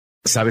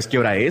¿Sabes qué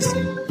hora es?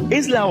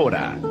 Es la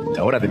hora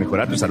de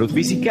mejorar tu salud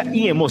física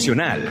y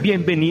emocional.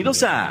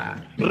 Bienvenidos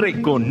a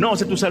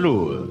Reconoce tu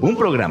Salud, un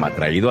programa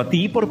traído a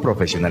ti por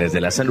profesionales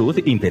de la salud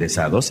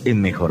interesados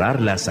en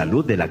mejorar la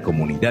salud de la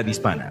comunidad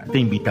hispana. Te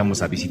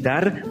invitamos a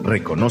visitar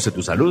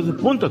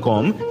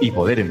reconocetusalud.com y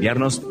poder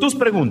enviarnos tus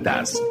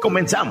preguntas.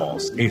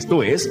 Comenzamos.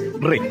 Esto es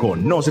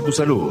Reconoce tu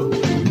Salud.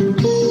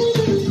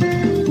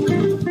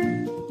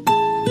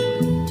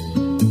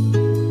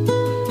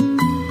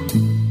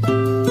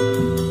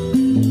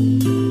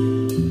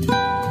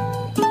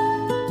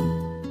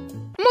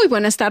 Muy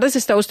buenas tardes,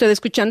 está usted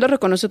escuchando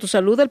Reconoce tu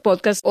Salud, el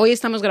podcast. Hoy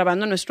estamos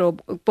grabando nuestro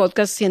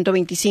podcast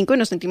 125 y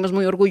nos sentimos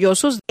muy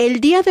orgullosos.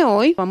 El día de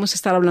hoy vamos a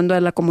estar hablando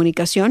de la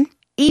comunicación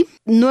y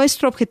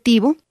nuestro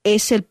objetivo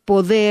es el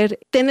poder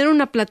tener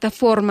una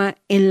plataforma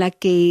en la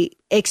que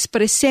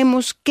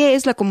expresemos qué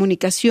es la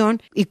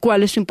comunicación y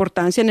cuál es su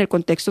importancia en el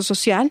contexto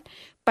social.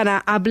 Para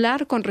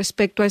hablar con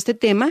respecto a este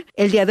tema,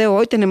 el día de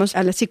hoy tenemos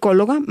a la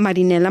psicóloga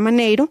Marinela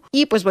Maneiro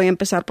y pues voy a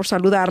empezar por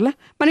saludarla.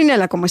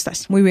 Marinela, ¿cómo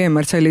estás? Muy bien,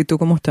 Marcela, ¿y tú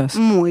cómo estás?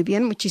 Muy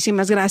bien,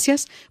 muchísimas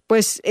gracias.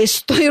 Pues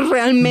estoy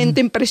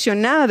realmente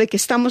impresionada de que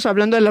estamos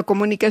hablando de la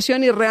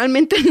comunicación y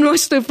realmente no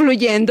estoy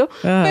fluyendo,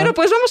 pero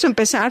pues vamos a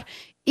empezar.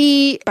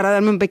 Y para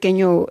darme un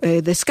pequeño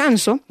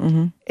descanso,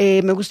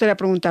 me gustaría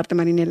preguntarte,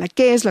 Marinela,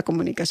 ¿qué es la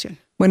comunicación?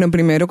 Bueno,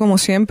 primero, como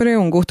siempre,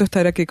 un gusto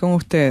estar aquí con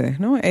ustedes,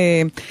 ¿no?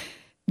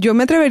 Yo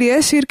me atrevería a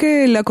decir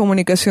que la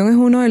comunicación es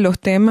uno de los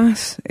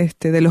temas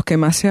de los que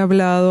más se ha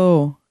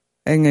hablado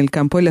en el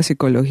campo de la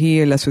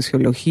psicología, la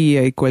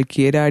sociología y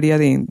cualquier área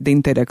de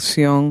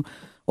interacción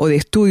o de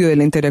estudio de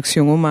la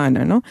interacción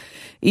humana, ¿no?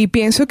 Y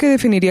pienso que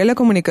definiría la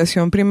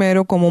comunicación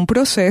primero como un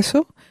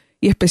proceso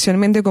y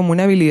especialmente como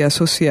una habilidad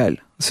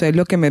social. O sea, es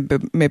lo que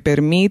me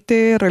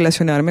permite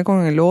relacionarme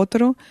con el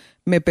otro,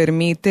 me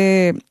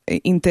permite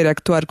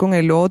interactuar con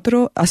el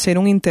otro, hacer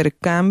un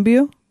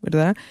intercambio,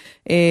 ¿verdad?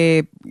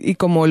 Y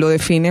como lo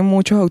definen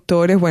muchos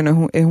autores,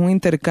 bueno, es un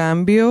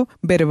intercambio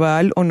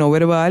verbal o no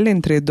verbal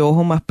entre dos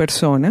o más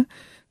personas,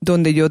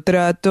 donde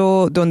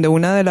donde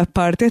una de las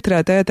partes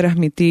trata de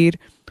transmitir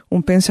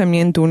un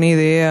pensamiento, una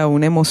idea,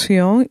 una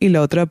emoción, y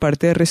la otra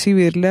parte de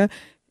recibirla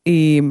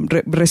y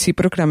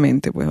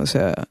recíprocamente, pues, o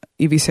sea,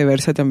 y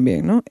viceversa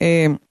también, ¿no?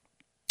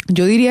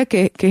 Yo diría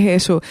que es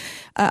eso.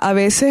 A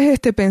veces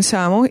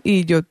pensamos,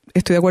 y yo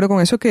estoy de acuerdo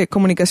con eso, que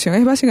comunicación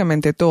es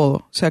básicamente todo.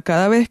 O sea,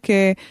 cada vez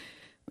que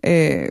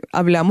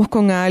hablamos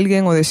con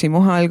alguien o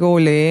decimos algo o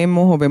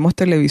leemos o vemos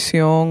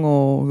televisión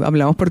o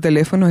hablamos por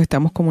teléfono, nos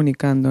estamos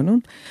comunicando,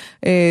 ¿no?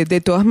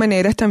 De todas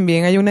maneras,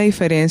 también hay una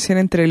diferencia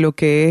entre lo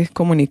que es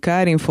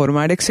comunicar,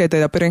 informar,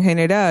 etcétera. Pero en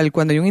general,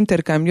 cuando hay un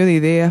intercambio de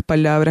ideas,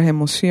 palabras,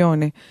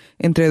 emociones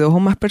entre dos o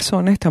más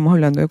personas, estamos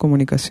hablando de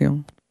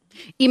comunicación.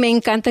 Y me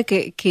encanta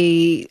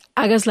que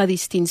hagas la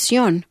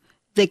distinción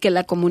de que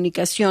la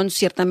comunicación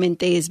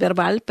ciertamente es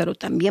verbal, pero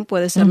también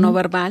puede ser no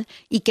verbal,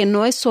 y que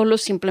no es solo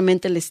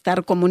simplemente el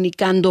estar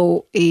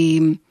comunicando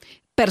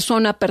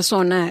persona a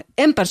persona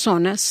en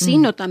persona,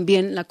 sino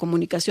también la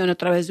comunicación a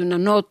través de una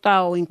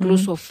nota o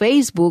incluso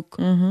Facebook.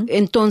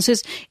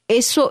 Entonces,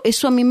 eso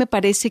a mí me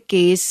parece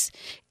que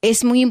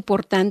es muy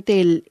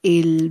importante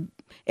el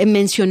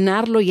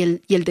mencionarlo y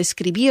el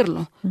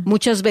describirlo.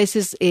 Muchas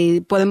veces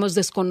podemos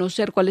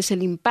desconocer cuál es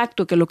el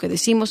impacto que lo que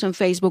decimos en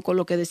Facebook o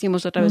lo que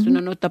decimos a través de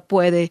una nota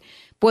puede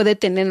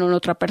tener en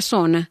otra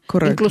persona.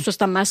 Correcto. Incluso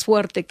está más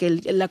fuerte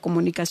que la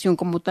comunicación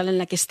como tal, en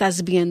la que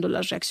estás viendo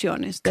las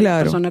reacciones de la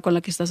persona con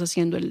la que estás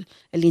haciendo el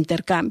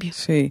intercambio.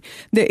 Sí.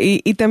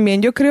 Y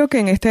también yo creo que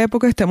en esta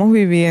época estamos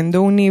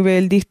viviendo un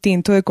nivel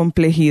distinto de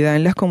complejidad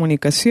en las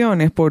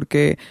comunicaciones,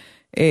 porque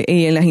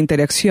y en las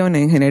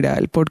interacciones en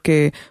general,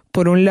 porque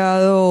por un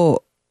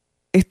lado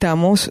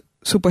estamos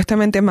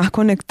supuestamente más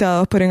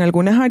conectados, pero en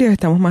algunas áreas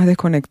estamos más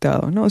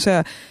desconectados, ¿no? O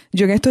sea,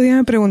 yo en estos días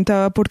me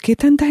preguntaba ¿por qué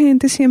tanta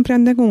gente siempre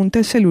anda con un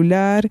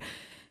celular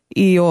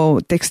o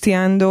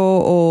texteando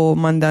o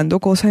mandando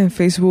cosas en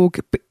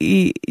Facebook?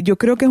 Y yo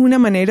creo que es una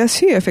manera,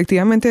 sí,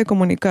 efectivamente, de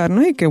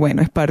comunicarnos y que,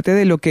 bueno, es parte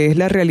de lo que es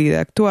la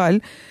realidad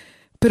actual,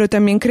 pero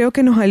también creo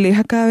que nos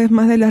aleja cada vez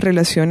más de las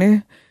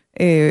relaciones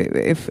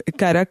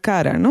cara a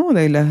cara, ¿no?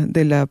 De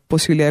la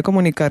posibilidad de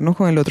comunicarnos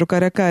con el otro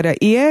cara a cara.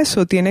 Y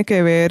eso tiene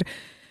que ver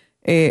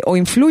o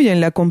influye en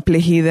la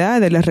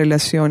complejidad de las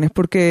relaciones,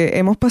 porque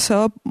hemos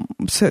pasado,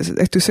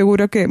 estoy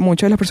segura que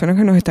muchas de las personas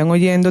que nos están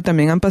oyendo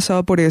también han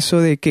pasado por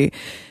eso, de que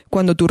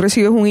cuando tú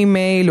recibes un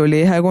email o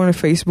lees algo en el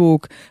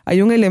Facebook,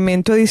 hay un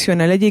elemento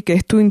adicional allí que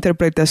es tu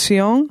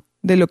interpretación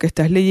de lo que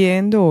estás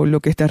leyendo o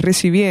lo que estás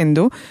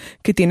recibiendo,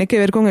 que tiene que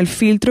ver con el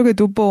filtro que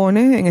tú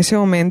pones en ese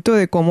momento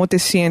de cómo te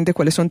sientes,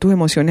 cuáles son tus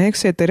emociones,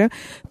 etcétera,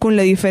 con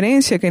la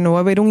diferencia que no va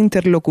a haber un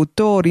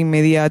interlocutor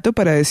inmediato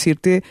para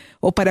decirte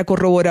o para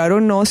corroborar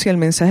o no si el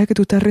mensaje que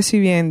tú estás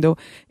recibiendo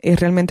es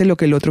realmente lo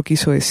que el otro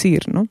quiso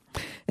decir, ¿no?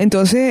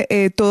 Entonces,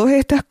 todas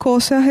estas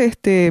cosas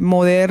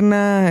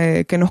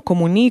modernas que nos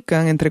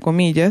comunican, entre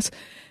comillas,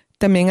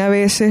 también a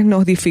veces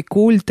nos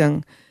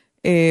dificultan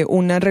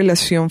una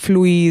relación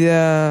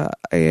fluida,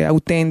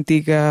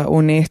 auténtica,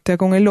 honesta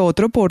con el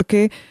otro,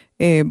 porque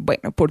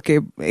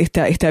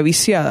está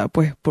viciada,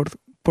 pues,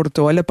 por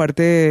toda la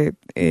parte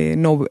que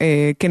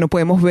no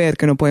podemos ver,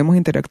 que no podemos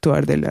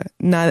interactuar.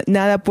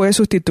 Nada puede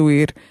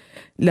sustituir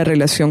la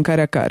relación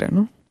cara a cara,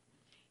 ¿no?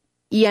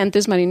 Y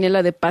antes,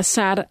 Marinela, de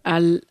pasar a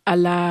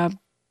la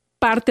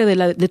parte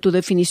de tu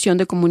definición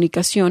de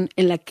comunicación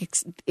en la que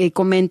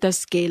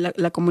comentas que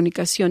la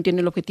comunicación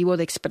tiene el objetivo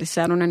de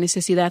expresar una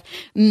necesidad,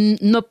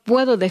 no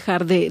puedo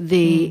dejar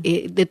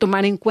de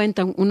tomar en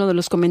cuenta uno de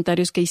los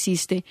comentarios que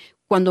hiciste.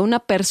 Cuando una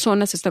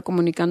persona se está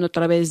comunicando a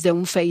través de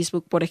un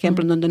Facebook, por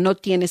ejemplo, en donde no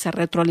tiene esa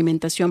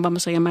retroalimentación,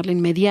 vamos a llamarla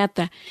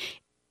inmediata,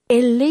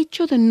 el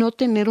hecho de no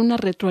tener una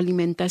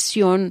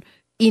retroalimentación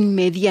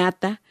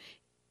inmediata,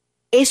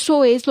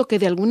 eso es lo que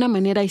de alguna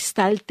manera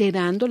está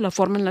alterando la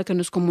forma en la que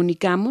nos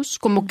comunicamos,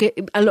 como que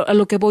a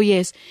lo que voy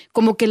es,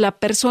 como que la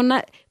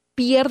persona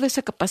pierde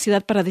esa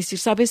capacidad para decir,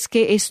 ¿sabes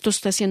qué? Esto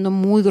está siendo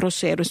muy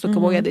grosero, esto que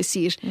voy a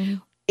decir.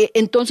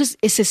 Entonces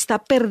se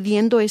está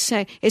perdiendo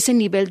ese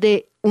nivel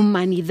de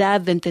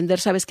humanidad, de entender,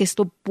 sabes, que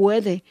esto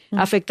puede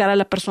afectar a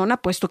la persona,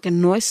 puesto que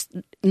no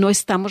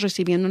estamos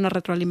recibiendo una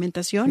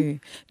retroalimentación.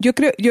 Sí.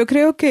 Yo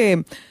creo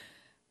que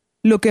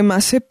lo que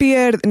más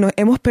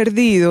hemos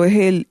perdido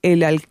es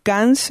el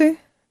alcance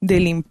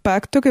del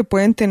impacto que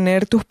pueden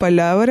tener tus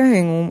palabras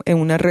en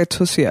una red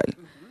social.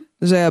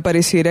 O sea,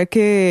 pareciera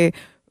que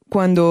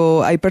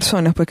cuando hay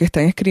personas pues que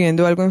están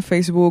escribiendo algo en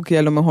Facebook y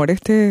a lo mejor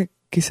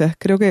quizás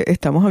creo que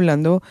estamos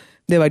hablando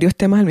de varios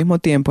temas al mismo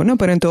tiempo, ¿no?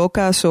 Pero en todo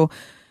caso,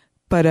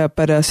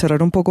 para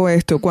cerrar un poco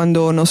esto,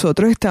 cuando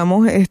nosotros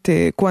estamos,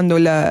 cuando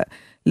la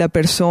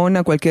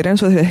persona, cualquiera de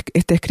nosotros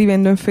está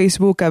escribiendo en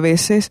Facebook, a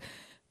veces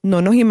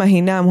no nos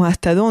imaginamos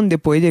hasta dónde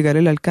puede llegar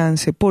el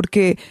alcance,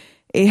 porque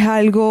es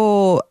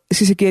algo,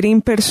 si se quiere,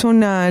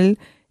 impersonal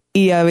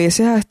y a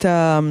veces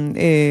hasta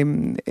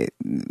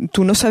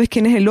tú no sabes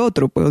quién es el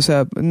otro, pues, o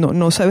sea,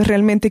 no sabes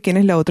realmente quién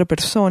es la otra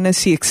persona,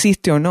 si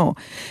existe o no.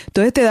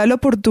 Entonces te da la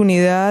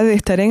oportunidad de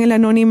estar en el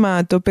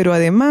anonimato, pero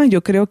además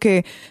yo creo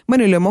que,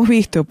 bueno, y lo hemos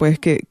visto, pues,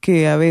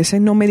 que a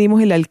veces no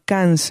medimos el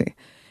alcance.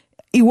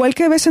 Igual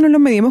que a veces no lo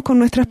medimos con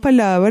nuestras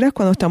palabras,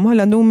 cuando estamos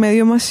hablando de un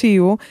medio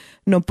masivo,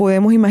 no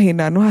podemos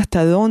imaginarnos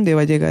hasta dónde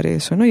va a llegar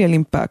eso, ¿no? Y el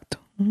impacto.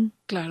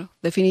 Claro,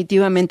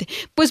 definitivamente.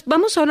 Pues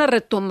vamos ahora a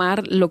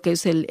retomar lo que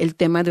es el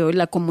tema de hoy,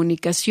 la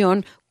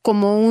comunicación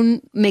como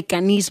un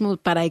mecanismo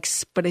para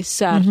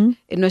expresar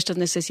nuestras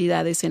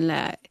necesidades en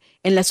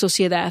la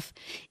sociedad.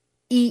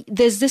 Y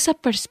desde esa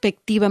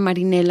perspectiva,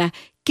 Marinela,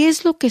 ¿qué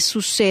es lo que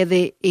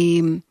sucede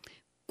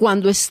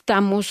cuando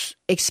estamos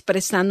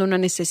expresando una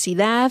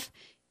necesidad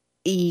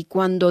y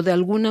cuando de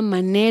alguna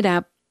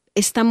manera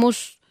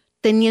estamos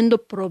teniendo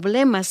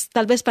problemas,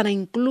 tal vez para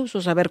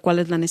incluso saber cuál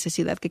es la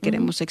necesidad que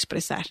queremos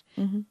expresar?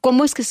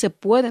 ¿Cómo es que se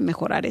puede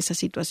mejorar esa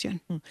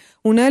situación?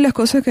 Una de las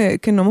cosas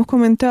que no hemos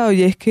comentado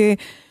y es que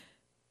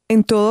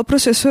en todo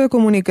proceso de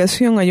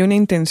comunicación hay una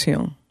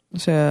intención, o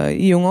sea,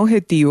 y un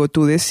objetivo.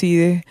 Tú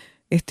decides,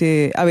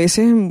 a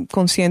veces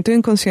consciente o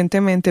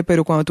inconscientemente,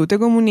 pero cuando tú te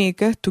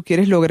comunicas, tú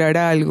quieres lograr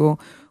algo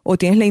o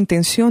tienes la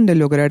intención de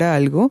lograr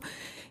algo.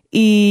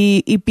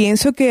 Y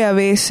pienso que a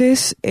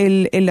veces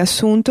el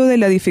asunto de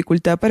la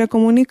dificultad para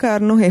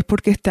comunicarnos es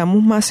porque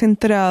estamos más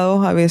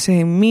centrados a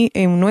veces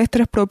en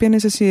nuestras propias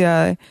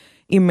necesidades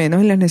y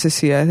menos en las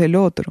necesidades del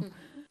otro.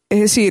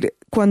 Es decir,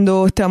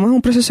 cuando estamos en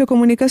un proceso de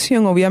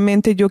comunicación,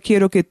 obviamente yo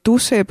quiero que tú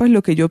sepas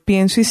lo que yo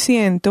pienso y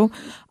siento.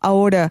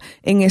 Ahora,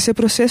 en ese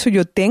proceso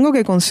yo tengo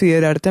que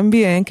considerar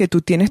también que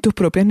tú tienes tus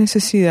propias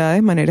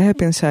necesidades, maneras de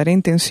pensar e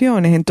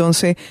intenciones.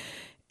 Entonces,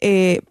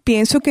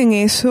 pienso que en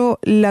eso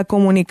la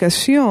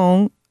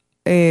comunicación,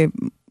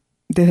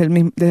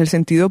 desde el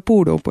sentido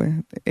puro, pues,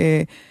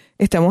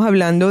 estamos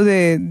hablando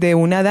de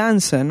una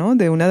danza, ¿no?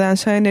 De una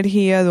danza de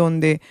energía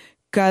donde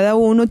cada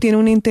uno tiene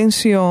una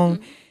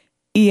intención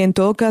y en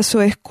todo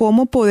caso es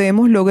cómo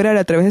podemos lograr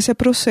a través de ese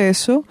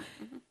proceso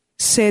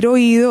ser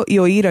oído y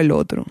oír al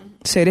otro,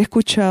 ser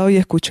escuchado y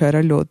escuchar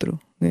al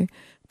otro, ¿sí?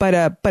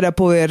 Para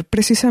poder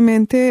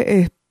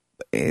precisamente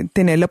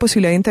tener la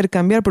posibilidad de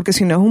intercambiar, porque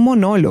si no es un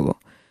monólogo.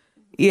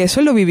 Y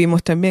eso lo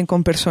vivimos también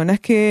con personas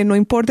que no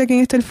importa quién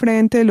esté al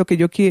frente, lo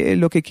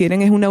que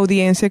quieren es una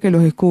audiencia que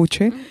los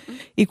escuche.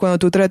 Y cuando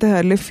tú tratas de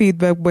darle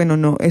feedback, bueno,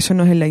 no, eso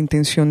no es la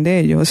intención de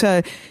ellos. O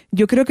sea,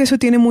 yo creo que eso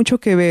tiene mucho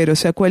que ver. O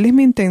sea, ¿cuál es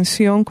mi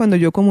intención cuando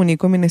yo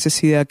comunico mi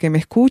necesidad? Que me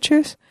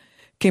escuches,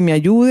 que me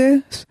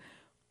ayudes,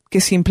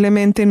 que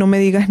simplemente no me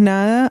digas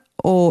nada.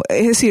 O,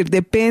 es decir,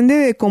 depende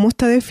de cómo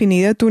está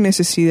definida tu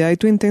necesidad y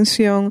tu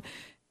intención.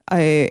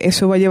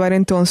 Eso va a llevar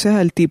entonces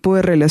al tipo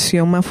de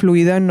relación más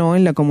fluida, no,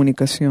 en la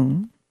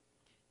comunicación.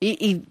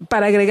 Y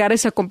para agregar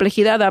esa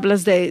complejidad,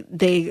 hablas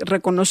de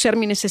reconocer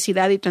mi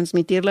necesidad y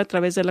transmitirla a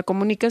través de la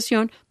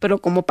comunicación, pero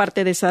como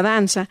parte de esa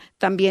danza,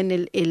 también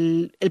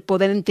el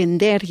poder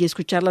entender y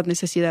escuchar las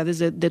necesidades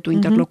de tu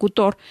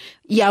interlocutor.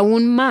 Y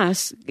aún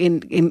más,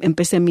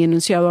 empecé mi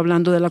enunciado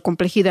hablando de la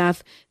complejidad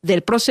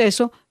del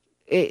proceso,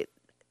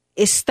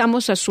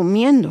 estamos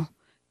asumiendo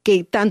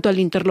que tanto el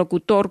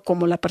interlocutor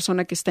como la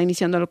persona que está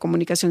iniciando la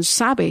comunicación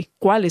sabe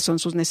cuáles son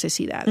sus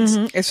necesidades.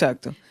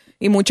 Exacto.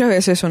 Y muchas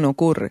veces eso no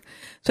ocurre.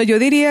 O sea, yo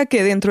diría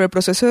que dentro del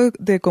proceso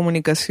de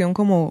comunicación,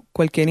 como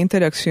cualquier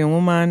interacción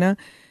humana,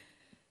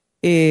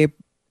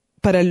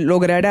 para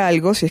lograr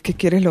algo, si es que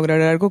quieres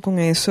lograr algo con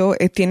eso,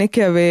 tiene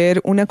que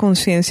haber una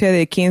conciencia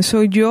de quién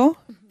soy yo,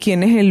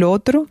 quién es el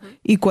otro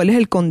y cuál es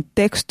el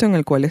contexto en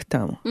el cual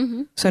estamos.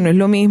 O sea, no es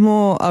lo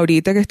mismo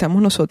ahorita que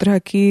estamos nosotros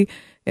aquí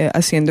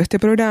haciendo este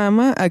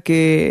programa, a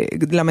que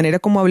la manera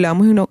como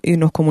hablamos y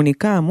nos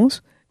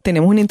comunicamos,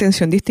 tenemos una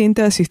intención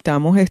distinta si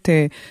estamos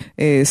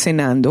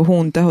cenando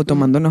juntas o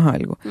tomándonos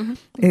algo.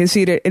 Es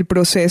decir, el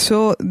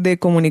proceso de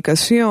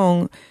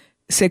comunicación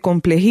se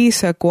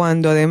complejiza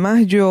cuando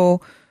además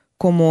yo,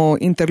 como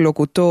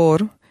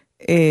interlocutor,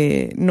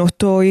 no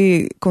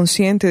estoy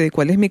consciente de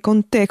cuál es mi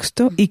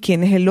contexto y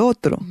quién es el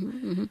otro.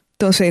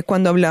 Entonces,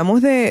 cuando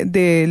hablamos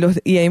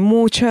y hay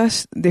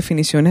muchas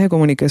definiciones de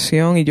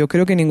comunicación, y yo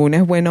creo que ninguna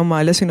es buena o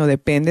mala, sino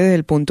depende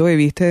del punto de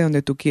vista de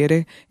donde tú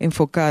quieres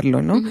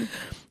enfocarlo, ¿no?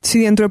 Si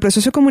dentro del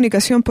proceso de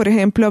comunicación, por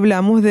ejemplo,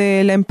 hablamos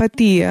de la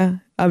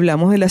empatía,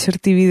 hablamos de la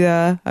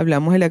asertividad,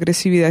 hablamos de la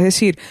agresividad, es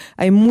decir,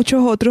 hay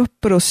muchos otros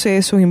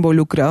procesos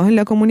involucrados en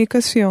la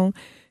comunicación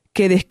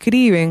que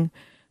describen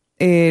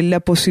la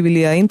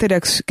posibilidad de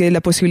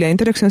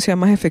interacción sea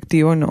más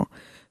efectiva o no.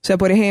 O sea,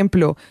 por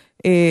ejemplo,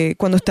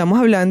 cuando estamos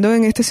hablando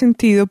en este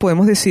sentido,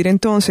 podemos decir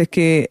entonces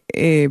que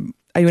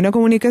hay una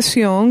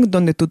comunicación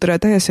donde tú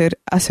tratas de ser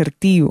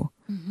asertivo,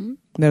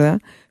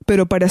 ¿verdad?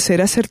 Pero para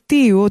ser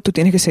asertivo, tú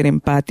tienes que ser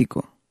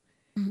empático.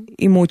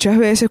 Y muchas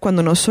veces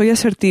cuando no soy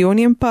asertivo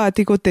ni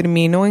empático,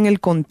 termino en el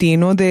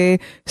continuo de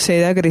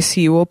ser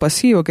agresivo o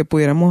pasivo, que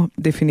pudiéramos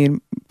definir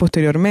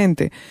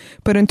posteriormente.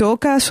 Pero en todo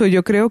caso,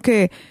 yo creo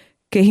que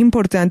es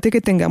importante que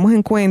tengamos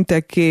en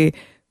cuenta que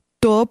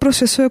todo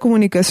proceso de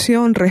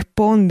comunicación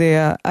responde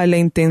a la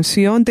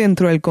intención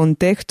dentro del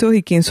contexto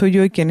y quién soy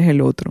yo y quién es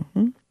el otro.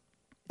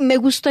 Me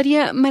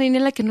gustaría,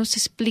 Marinela, que nos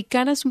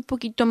explicaras un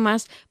poquito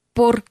más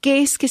por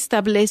qué es que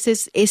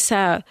estableces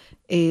esa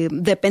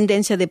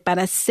dependencia de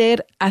para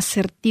ser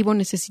asertivo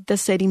necesitas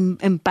ser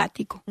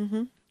empático.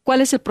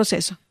 ¿Cuál es el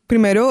proceso?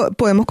 Primero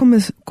podemos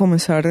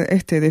comenzar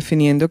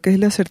definiendo qué es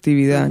la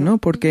asertividad, ¿no?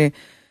 Porque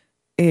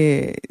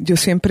yo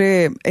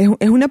siempre,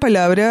 es una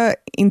palabra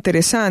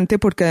interesante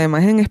porque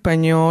además en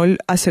español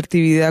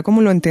asertividad,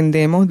 como lo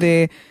entendemos,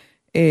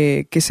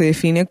 que se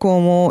define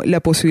como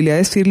la posibilidad de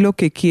decir lo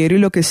que quiero y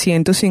lo que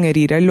siento sin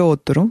herir al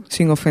otro,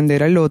 sin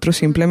ofender al otro,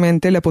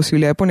 simplemente la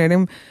posibilidad de poner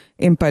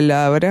en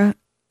palabras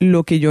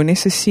lo que yo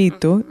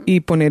necesito y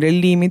poner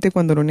el límite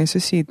cuando lo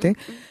necesite,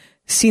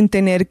 sin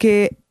tener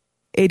que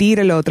herir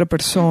a la otra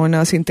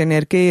persona, sin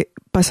tener que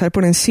pasar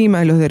por encima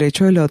de los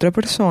derechos de la otra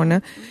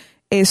persona.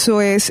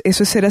 Eso es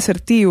ser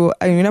asertivo.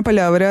 Hay una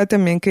palabra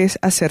también que es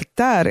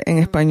acertar en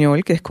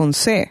español, que es con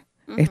C.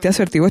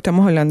 Asertivo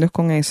estamos hablando es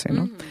con S,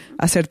 ¿no?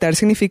 Acertar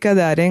significa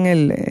dar en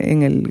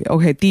el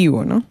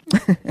objetivo, ¿no?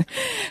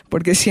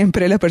 Porque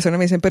siempre las personas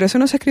me dicen, pero eso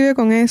no se escribe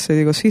con S.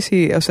 Digo,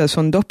 sí, o sea,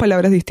 son dos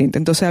palabras distintas.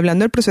 Entonces,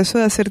 hablando del proceso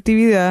de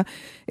asertividad,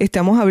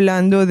 estamos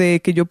hablando de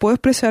que yo puedo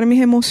expresar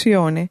mis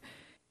emociones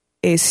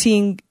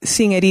sin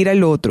herir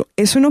al otro.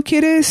 Eso no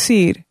quiere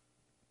decir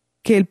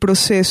que el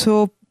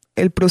proceso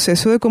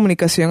de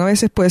comunicación a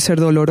veces puede ser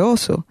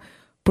doloroso,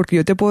 porque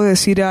yo te puedo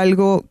decir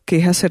algo que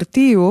es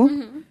asertivo,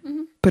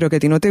 pero que a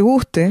ti no te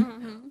guste,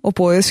 o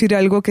puedo decir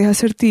algo que es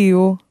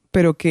asertivo,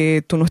 pero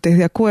que tú no estés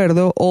de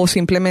acuerdo, o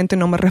simplemente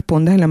no me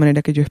respondas de la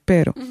manera que yo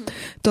espero.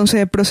 Entonces,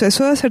 el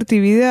proceso de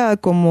asertividad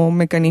como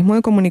mecanismo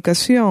de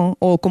comunicación,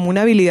 o como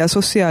una habilidad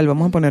social,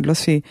 vamos a ponerlo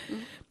así,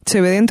 se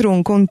ve dentro de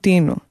un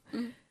continuo.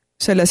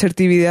 O sea, la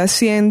asertividad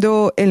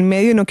siendo el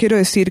medio, no quiero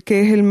decir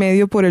que es el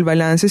medio por el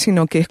balance,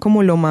 sino que es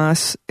como lo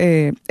más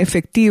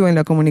efectivo en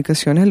las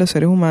comunicaciones de los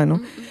seres humanos.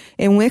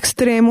 En un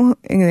extremo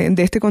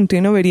de este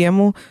continuo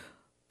veríamos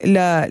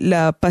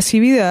la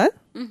pasividad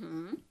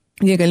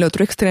y en el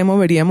otro extremo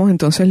veríamos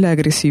entonces la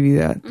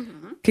agresividad.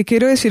 ¿Qué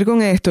quiero decir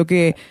con esto?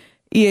 Que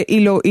y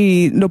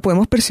lo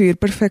podemos percibir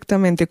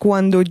perfectamente.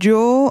 Cuando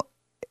yo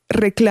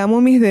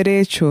reclamo mis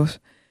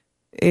derechos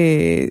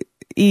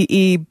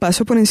y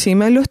paso por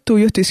encima de los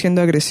tuyos, estoy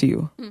siendo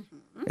agresivo.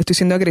 Estoy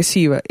siendo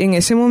agresiva. En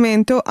ese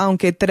momento,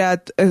 aunque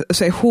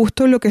es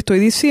justo lo que estoy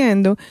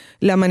diciendo,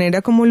 la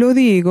manera como lo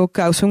digo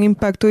causa un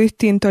impacto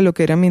distinto a lo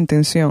que era mi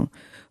intención.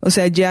 O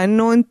sea, ya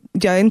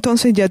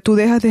entonces ya tú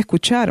dejas de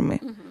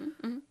escucharme,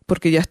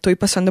 porque ya estoy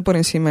pasando por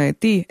encima de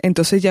ti.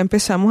 Entonces ya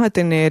empezamos a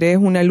tener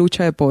una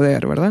lucha de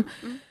poder, ¿verdad?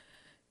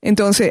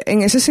 Entonces,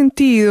 en ese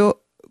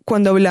sentido,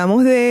 cuando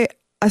hablamos de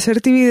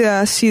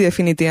asertividad, sí,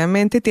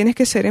 definitivamente tienes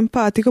que ser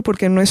empático,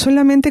 porque no es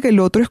solamente que el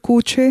otro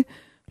escuche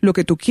lo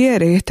que tú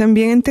quieres, es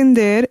también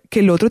entender que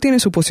el otro tiene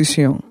su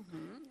posición.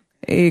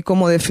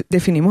 Como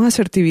definimos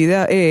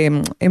asertividad,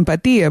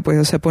 empatía, pues,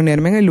 o sea,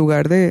 ponerme en el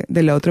lugar de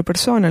la otra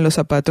persona, en los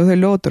zapatos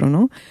del otro,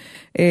 ¿no?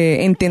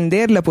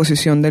 Entender la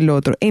posición del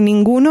otro. En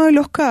ninguno de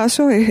los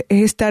casos es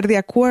estar de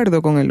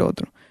acuerdo con el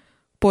otro.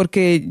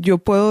 Porque yo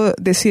puedo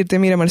decirte,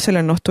 mira,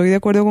 Marcela, no estoy de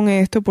acuerdo con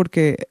esto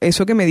porque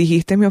eso que me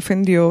dijiste me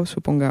ofendió,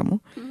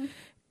 supongamos.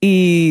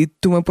 Y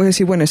tú me puedes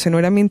decir, bueno, esa no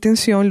era mi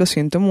intención, lo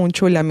siento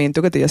mucho,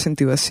 lamento que te hayas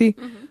sentido así.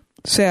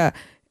 O sea,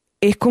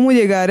 es como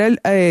llegar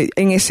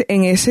en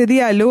ese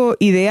diálogo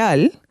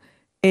ideal.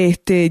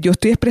 Yo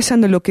estoy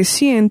expresando lo que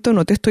siento,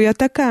 no te estoy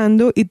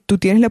atacando, y tú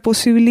tienes la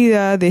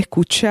posibilidad de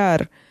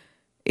escuchar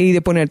y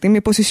de ponerte en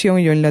mi posición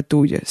y yo en la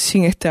tuya,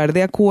 sin estar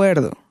de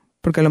acuerdo,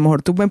 porque a lo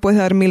mejor tú me puedes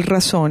dar 1000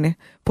 razones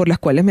por las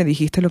cuales me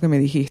dijiste lo que me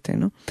dijiste,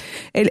 ¿no?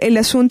 El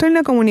asunto en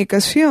la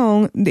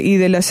comunicación y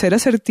del ser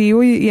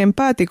asertivo y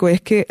empático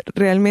es que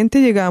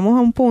realmente llegamos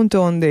a un punto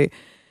donde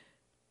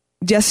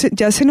ya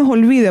se nos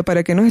olvida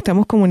para qué nos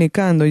estamos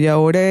comunicando, y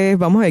ahora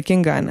vamos a ver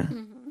quién gana.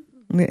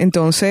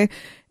 Entonces,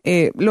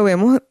 lo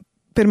vemos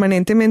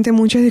permanentemente en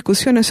muchas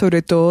discusiones,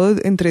 sobre todo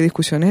entre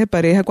discusiones de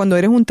pareja. Cuando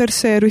eres un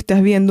tercero y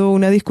estás viendo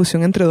una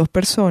discusión entre dos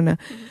personas,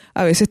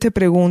 a veces te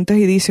preguntas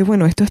y dices,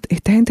 bueno,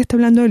 esta gente está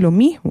hablando de lo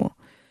mismo,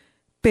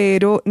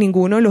 pero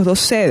ninguno de los dos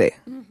cede,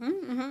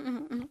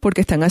 porque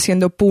están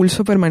haciendo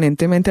pulso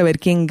permanentemente a ver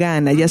quién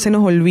gana. Ya se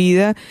nos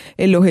olvida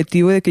el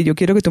objetivo de que yo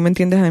quiero que tú me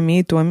entiendas a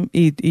mí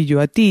y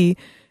yo a ti.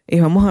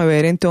 Vamos a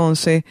ver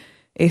entonces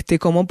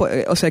cómo,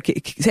 o sea,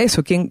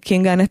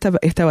 quién gana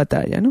esta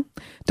batalla, ¿no?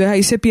 Entonces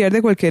ahí se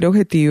pierde cualquier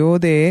objetivo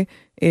de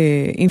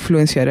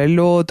influenciar al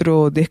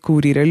otro,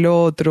 descubrir el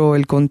otro,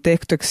 el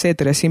contexto,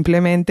 etcétera.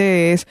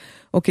 Simplemente es,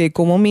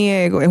 cómo mi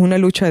ego, es una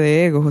lucha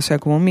de egos, o sea,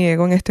 cómo mi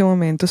ego en este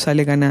momento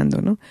sale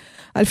ganando, ¿no?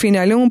 Al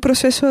final, en un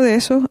proceso de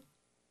eso,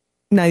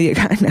 nadie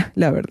gana,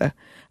 la verdad.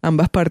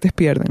 Ambas partes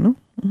pierden, ¿no?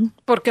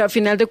 Porque al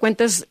final de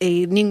cuentas,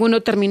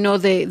 ninguno terminó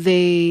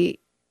de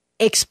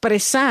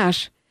expresar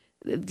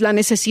la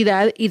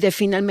necesidad y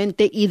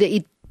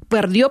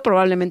perdió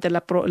probablemente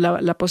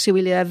la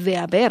posibilidad de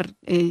haber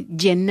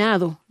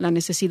llenado la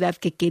necesidad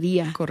que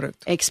quería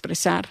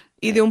expresar.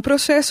 Y de un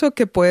proceso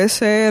que puede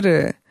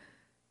ser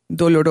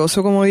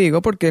doloroso, como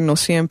digo, porque no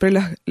siempre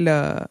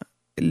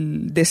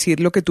decir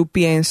lo que tú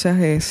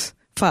piensas es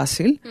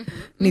fácil,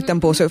 ni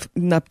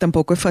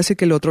tampoco es fácil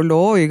que el otro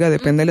lo oiga,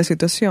 depende de la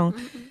situación.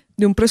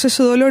 De un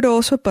proceso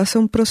doloroso pasa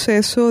un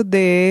proceso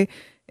de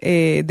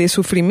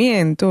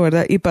sufrimiento,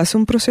 ¿verdad? Y pasa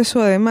un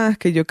proceso además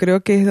que yo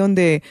creo que es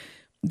donde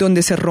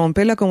se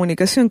rompe la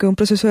comunicación, que es un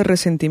proceso de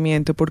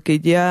resentimiento, porque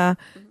ya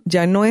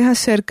no es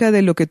acerca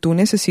de lo que tú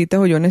necesitas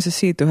o yo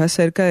necesito, es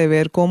acerca de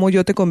ver cómo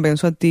yo te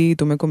convenzo a ti y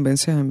tú me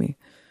convences a mí.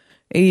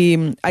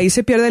 Y ahí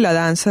se pierde la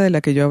danza de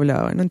la que yo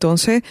hablaba, ¿no?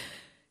 Entonces,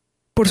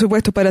 por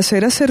supuesto, para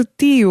ser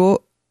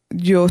asertivo,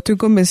 yo estoy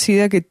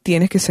convencida que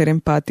tienes que ser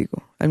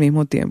empático al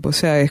mismo tiempo. O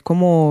sea, es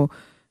como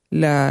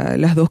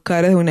las dos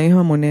caras de una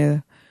misma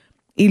moneda.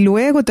 Y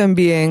luego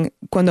también,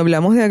 cuando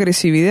hablamos de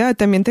agresividad,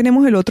 también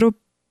tenemos el otro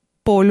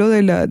polo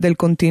del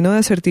continuo de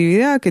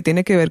asertividad, que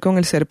tiene que ver con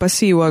el ser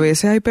pasivo. A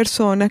veces hay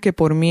personas que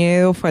por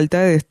miedo,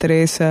 falta de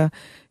destreza,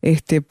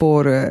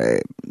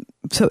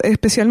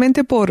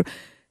 especialmente por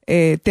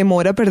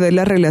temor a perder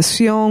la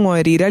relación o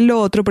herir al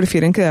otro,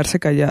 prefieren quedarse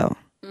callados.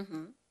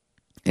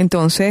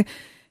 Entonces,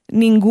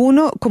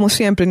 como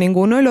siempre,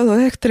 ninguno de los dos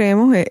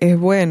extremos es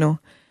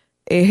bueno,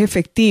 es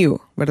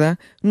efectivo, ¿verdad?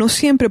 No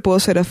siempre puedo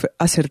ser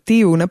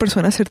asertivo. Una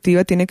persona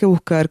asertiva tiene que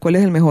buscar cuál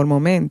es el mejor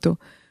momento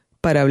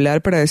para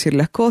hablar, para decir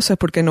las cosas,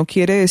 porque no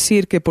quiere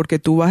decir que porque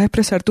tú vas a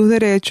expresar tus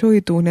derechos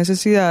y tus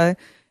necesidades,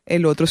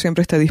 el otro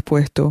siempre está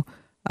dispuesto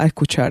a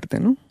escucharte,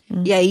 ¿no?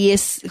 Y ahí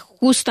es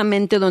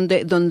justamente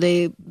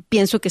donde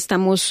pienso que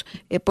estamos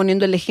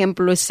poniendo el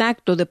ejemplo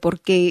exacto de por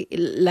qué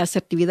la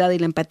asertividad y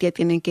la empatía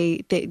tienen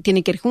que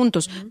ir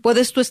juntos.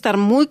 Puedes tú estar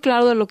muy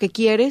claro de lo que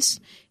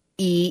quieres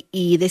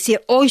y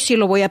decir, hoy sí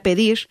lo voy a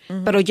pedir,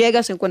 pero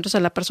llegas, encuentras a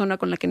la persona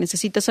con la que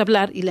necesitas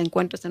hablar y la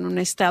encuentras en un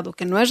estado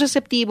que no es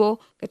receptivo,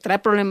 que trae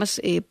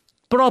problemas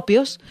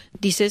propios.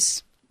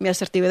 Dices, mi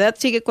asertividad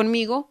sigue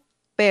conmigo,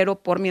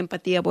 pero por mi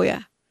empatía voy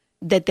a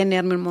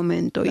detenerme un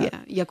momento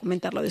y a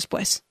comentarlo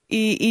después.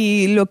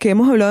 Y lo que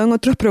hemos hablado en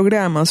otros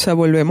programas, o sea,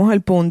 volvemos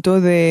al punto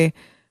de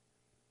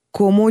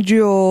cómo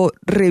yo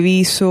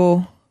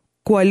reviso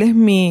cuál es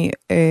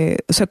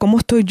cómo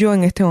estoy yo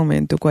en este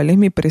momento, cuál es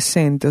mi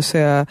presente, o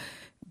sea,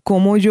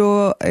 cómo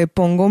yo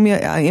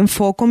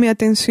enfoco mi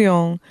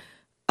atención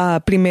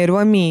primero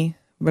a mí,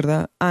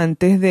 ¿verdad?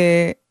 Antes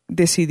de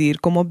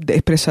decidir cómo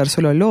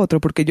expresárselo al otro,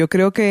 porque yo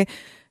creo que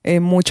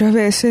muchas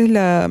veces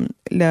la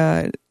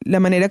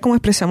manera como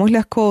expresamos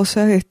las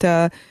cosas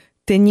está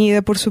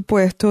teñida, por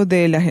supuesto,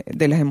 de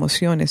las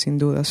emociones, sin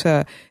duda. O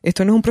sea,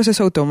 esto no es un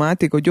proceso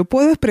automático. Yo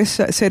puedo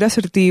ser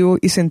asertivo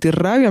y sentir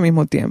rabia al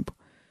mismo tiempo.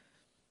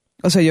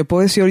 O sea, yo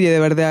puedo decir, oye, de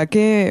verdad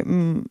que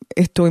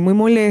estoy muy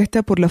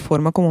molesta por la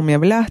forma como me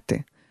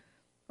hablaste.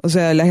 O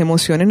sea, las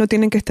emociones no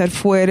tienen que estar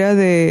fuera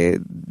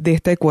de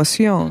esta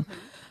ecuación.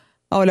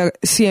 Ahora,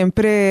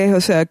 siempre es,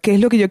 o sea, ¿qué es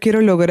lo que yo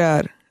quiero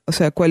lograr? O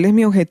sea, ¿cuál es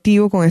mi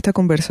objetivo con esta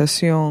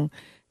conversación?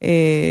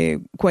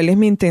 ¿Cuál es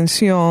mi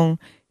intención?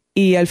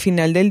 Y al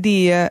final del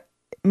día,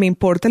 me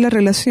importa la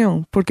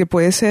relación, porque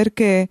puede ser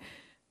que,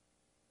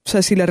 o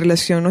sea, si la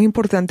relación no es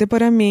importante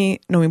para mí,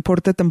 no me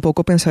importa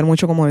tampoco pensar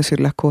mucho cómo decir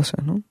las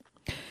cosas, ¿no?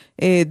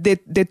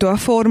 De todas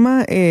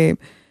formas,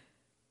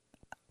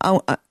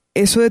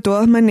 eso de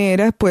todas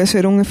maneras puede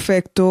ser un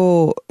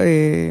efecto,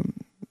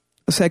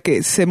 o sea,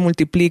 que se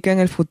multiplica en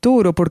el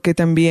futuro, porque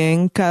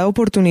también cada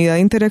oportunidad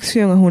de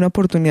interacción es una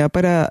oportunidad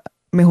para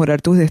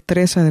mejorar tus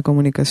destrezas de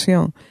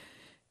comunicación.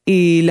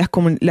 Y las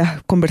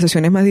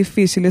conversaciones más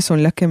difíciles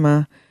son las que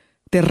más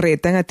te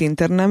retan a ti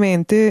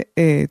internamente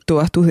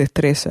todas tus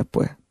destrezas,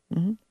 pues.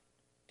 Uh-huh.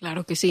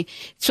 Claro que sí.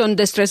 Son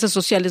destrezas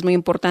sociales muy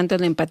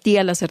importantes, la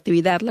empatía, la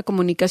asertividad, la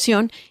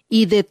comunicación,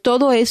 y de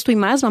todo esto y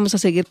más vamos a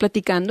seguir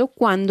platicando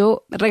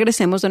cuando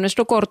regresemos de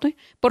nuestro corte.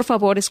 Por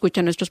favor,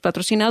 escucha a nuestros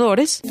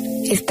patrocinadores.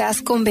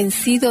 ¿Estás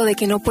convencido de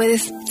que no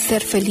puedes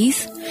ser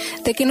feliz?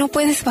 ¿De que no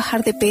puedes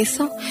bajar de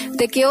peso?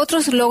 ¿De que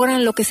otros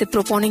logran lo que se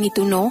proponen y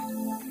tú no?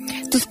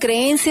 Tus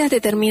creencias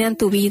determinan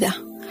tu vida.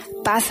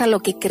 Pasa lo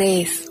que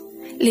crees.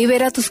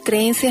 Libera tus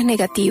creencias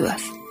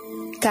negativas.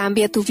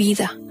 Cambia tu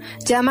vida.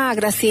 Llama a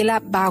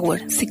Graciela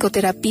Bauer,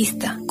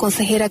 psicoterapista,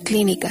 consejera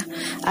clínica,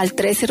 al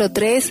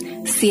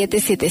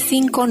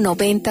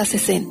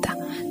 303-775-9060.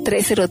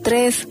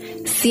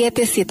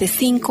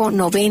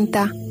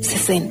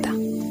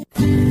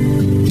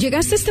 303-775-9060.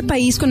 Llegaste a este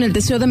país con el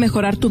deseo de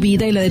mejorar tu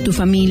vida y la de tu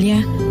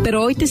familia,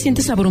 pero hoy te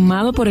sientes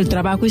abrumado por el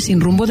trabajo y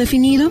sin rumbo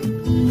definido.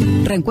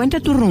 Reencuentra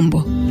tu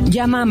rumbo.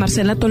 Llama a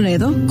Marcela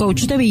Toledo,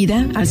 coach de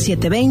vida, al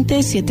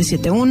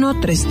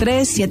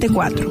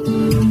 720-771-3374.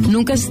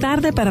 Nunca es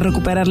tarde para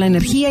recuperar la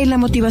energía y la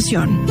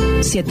motivación.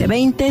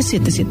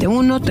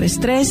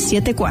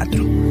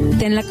 720-771-3374.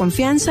 Ten la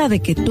confianza de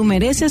que tú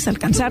mereces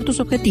alcanzar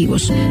tus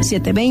objetivos.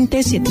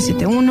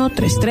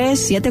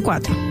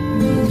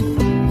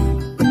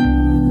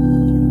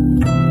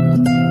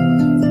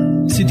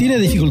 720-771-3374. Si tiene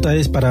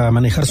dificultades para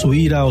manejar su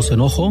ira o su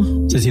enojo,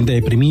 se siente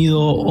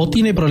deprimido o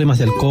tiene problemas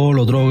de alcohol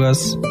o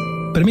drogas,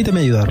 permíteme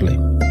ayudarle.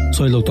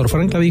 Soy el Dr.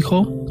 Frank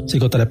Clavijo,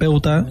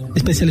 psicoterapeuta,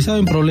 especializado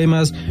en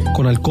problemas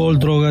con alcohol,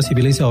 drogas y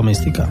violencia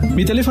doméstica.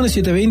 Mi teléfono es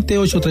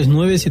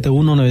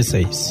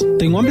 720-839-7196.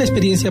 Tengo amplia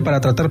experiencia para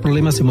tratar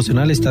problemas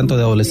emocionales tanto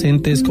de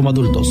adolescentes como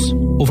adultos.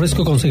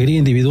 Ofrezco consejería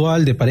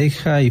individual, de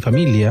pareja y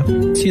familia.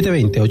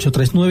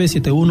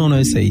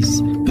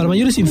 720-839-7196. Para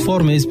mayores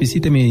informes,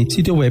 visite mi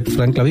sitio web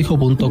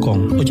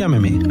franclavijo.com o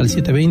llámeme al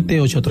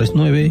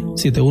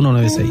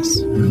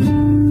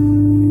 720-839-7196.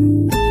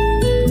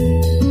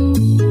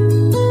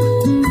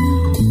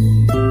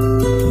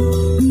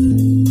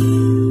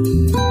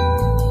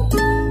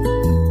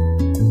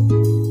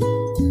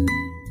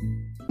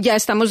 Ya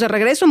estamos de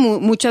regreso.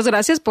 Muchas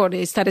gracias por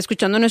estar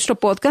escuchando nuestro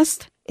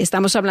podcast.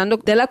 Estamos hablando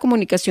de la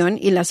comunicación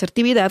y la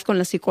asertividad con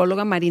la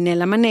psicóloga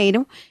Marinela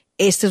Maneiro.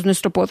 Este es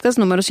nuestro podcast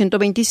número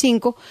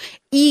 125.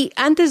 Y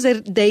antes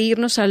de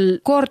irnos al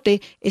corte,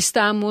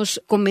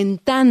 estamos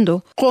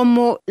comentando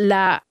cómo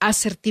la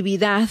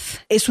asertividad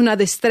es una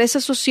destreza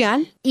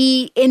social.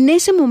 Y en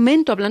ese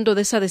momento, hablando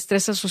de esa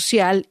destreza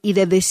social y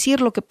de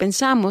decir lo que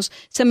pensamos,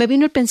 se me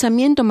vino el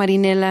pensamiento,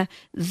 Marinela,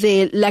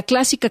 de la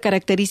clásica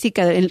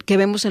característica que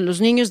vemos en los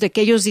niños de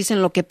que ellos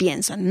dicen lo que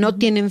piensan, no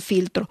tienen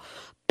filtro.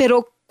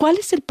 Pero ¿cuál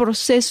es el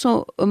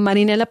proceso,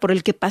 Marinela, por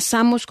el que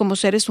pasamos como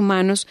seres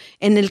humanos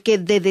en el que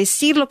de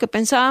decir lo que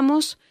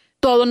pensábamos,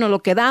 todo nos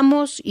lo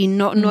quedamos y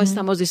no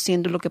estamos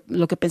diciendo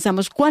lo que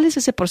pensamos? ¿Cuál es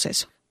ese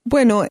proceso?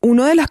 Bueno,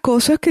 una de las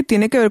cosas que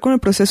tiene que ver con el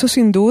proceso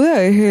sin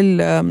duda es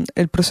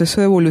el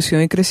proceso de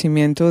evolución y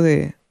crecimiento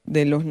de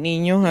los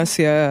niños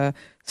hacia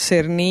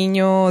ser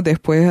niño,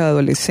 después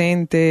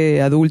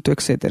adolescente, adulto,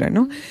 etcétera,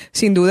 ¿no?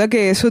 Sin duda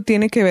que eso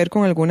tiene que ver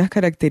con algunas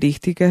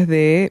características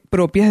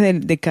propias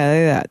de cada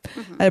edad.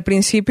 Uh-huh. Al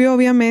principio,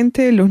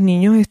 obviamente, los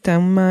niños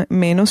están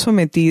menos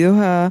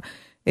sometidos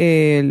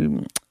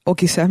o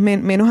quizás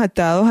menos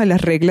atados a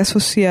las reglas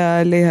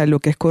sociales, a lo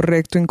que es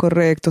correcto o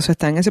incorrecto, o sea,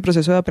 están en ese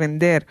proceso de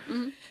aprender.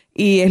 Uh-huh.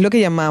 Y es lo que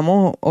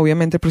llamamos,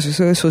 obviamente, el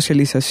proceso de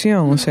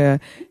socialización, o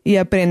sea, y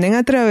aprenden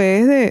a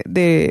través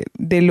de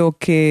lo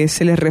que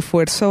se les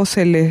refuerza o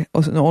se les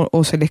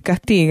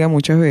castiga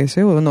muchas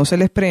veces, o no se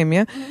les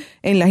premia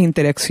en las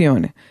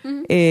interacciones.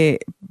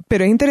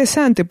 Pero es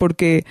interesante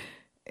porque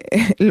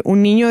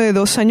un niño de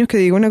 2 años que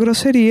diga una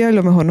grosería a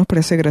lo mejor nos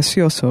parece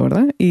gracioso,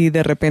 ¿verdad? Y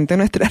de repente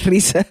nuestra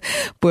risa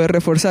puede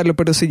reforzarlo,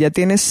 pero si ya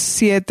tienes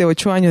 7,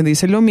 8 años,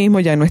 dice lo mismo,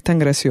 ya no es tan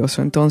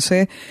gracioso.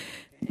 Entonces,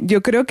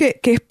 yo creo que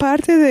es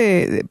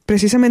parte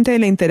precisamente de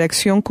la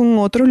interacción con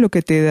otros lo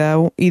que te da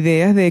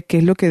ideas de qué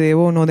es lo que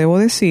debo o no debo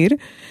decir.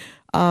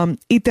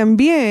 Y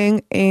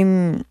también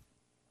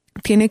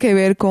tiene que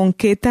ver con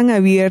qué tan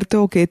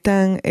abierto o qué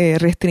tan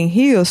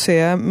restringido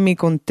sea mi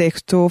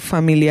contexto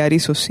familiar y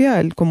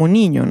social como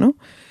niño, ¿no?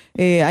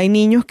 Hay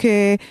niños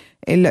que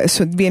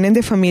vienen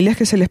de familias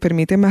que se les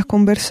permite más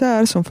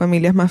conversar, son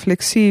familias más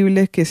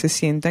flexibles, que se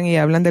sientan y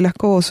hablan de las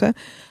cosas.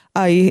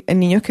 Hay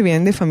niños que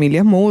vienen de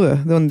familias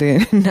mudas,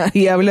 donde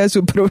nadie habla de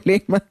su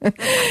problema.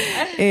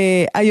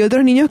 Hay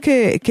otros niños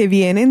que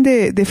vienen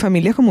de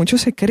familias con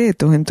muchos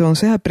secretos,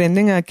 entonces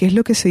aprenden a qué es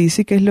lo que se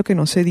dice y qué es lo que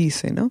no se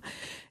dice, ¿no?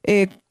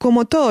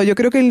 Como todo, yo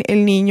creo que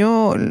el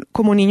niño,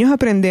 como niños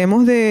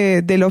aprendemos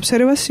de la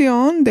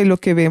observación, de lo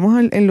que vemos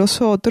en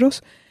los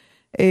otros,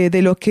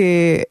 de lo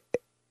que,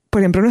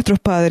 por ejemplo, nuestros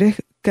padres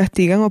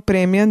castigan o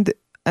premian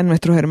a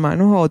nuestros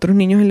hermanos o a otros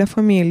niños en la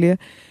familia.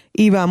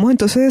 Y vamos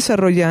entonces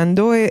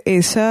desarrollando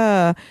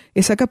esa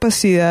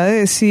capacidad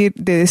de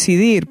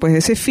decidir, pues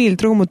ese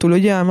filtro, como tú lo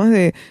llamas,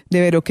 de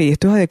ver, ok,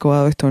 esto es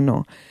adecuado, esto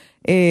no.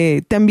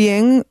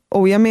 También,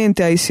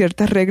 obviamente, hay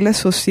ciertas reglas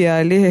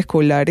sociales,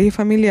 escolares y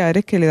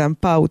familiares que le dan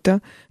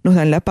pauta, nos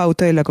dan la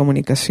pauta de la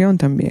comunicación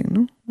también,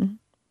 ¿no?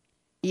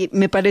 Y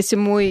me parece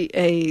muy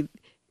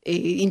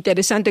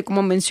interesante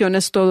cómo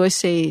mencionas todo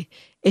ese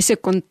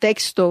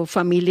contexto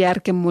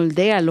familiar que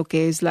moldea lo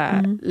que es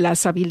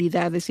las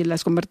habilidades y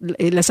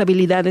las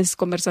habilidades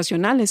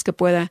conversacionales que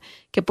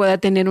pueda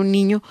tener un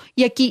niño.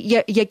 Y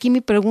aquí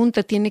mi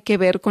pregunta tiene que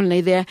ver con la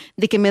idea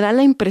de que me da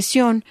la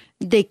impresión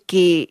de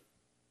que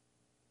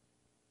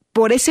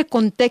por ese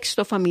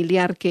contexto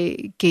familiar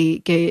que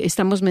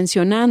estamos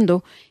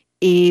mencionando,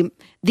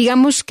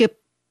 digamos que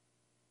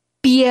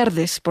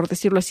pierdes, por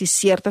decirlo así,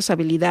 ciertas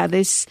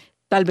habilidades,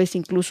 tal vez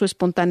incluso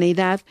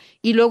espontaneidad,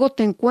 y luego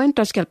te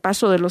encuentras que al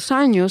paso de los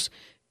años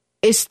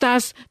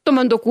estás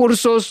tomando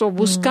cursos o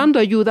buscando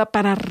ayuda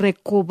para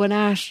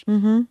recobrar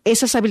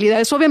esas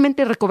habilidades,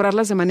 obviamente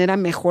recobrarlas de manera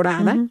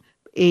mejorada.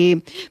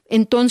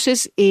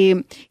 Entonces,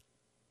 ese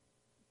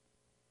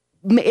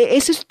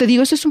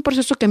es un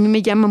proceso que a mí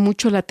me llama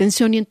mucho la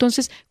atención. Y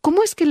entonces,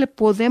 ¿cómo es que le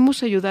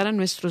podemos ayudar a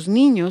nuestros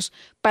niños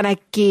para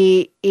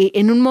que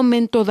en un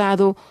momento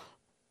dado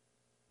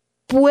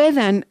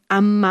puedan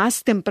a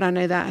más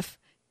temprana edad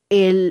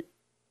el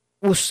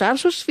usar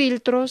sus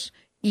filtros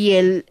y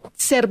el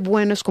ser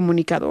buenos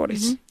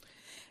comunicadores?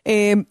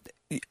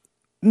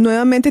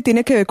 Nuevamente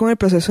tiene que ver con el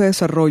proceso de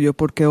desarrollo,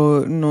 porque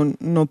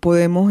no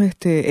podemos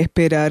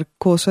esperar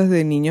cosas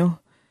de niños,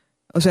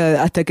 o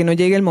sea, hasta que no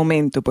llegue el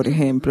momento, por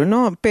ejemplo,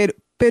 ¿no?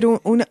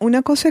 Pero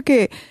una cosa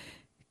que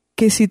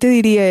sí te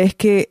diría es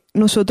que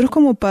nosotros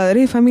como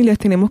padres y familias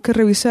tenemos que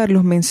revisar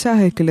los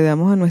mensajes que le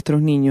damos a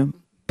nuestros niños.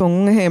 Pongo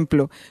un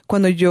ejemplo.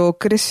 Cuando yo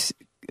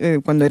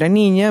cuando era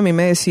niña, a mí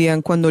me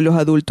decían, cuando los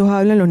adultos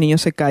hablan, los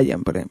niños se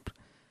callan, por ejemplo.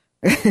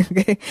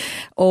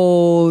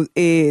 O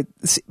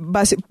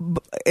eso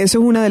es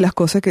una de las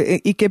cosas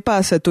 ¿y qué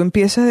pasa? Tú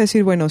empiezas a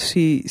decir, bueno,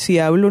 si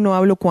hablo, no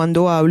hablo,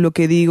 cuándo hablo,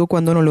 qué digo,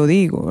 cuándo no lo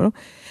digo, ¿no?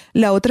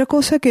 La otra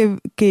cosa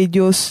que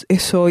yo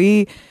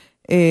soy,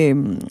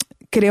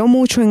 creo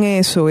mucho en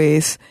eso,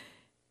 es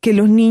que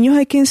los niños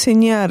hay que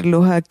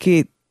enseñarlos a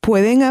que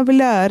pueden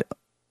hablar,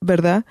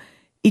 ¿verdad?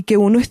 Y que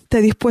uno está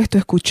dispuesto a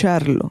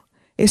escucharlo.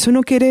 Eso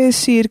no quiere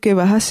decir que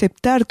vas a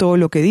aceptar todo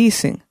lo que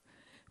dicen,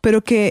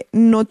 pero que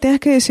no tengas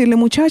que decirle,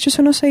 muchacho,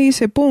 eso no se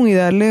dice, pum, y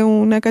darle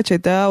una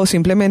cachetada o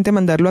simplemente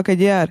mandarlo a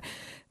callar.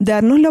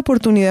 Darnos la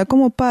oportunidad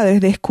como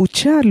padres de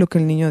escuchar lo que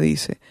el niño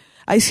dice.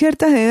 Hay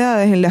ciertas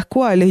edades en las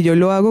cuales yo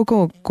lo hago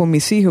con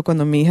mis hijos.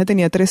 Cuando mi hija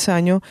tenía 3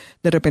 años,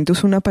 de repente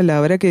usó una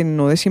palabra que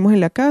no decimos en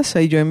la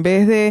casa, y yo en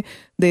vez de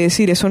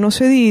decir eso no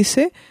se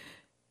dice,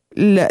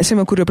 se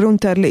me ocurrió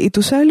preguntarle, ¿y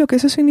tú sabes lo que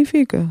eso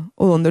significa?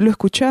 ¿O dónde lo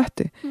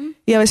escuchaste?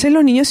 Y a veces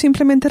los niños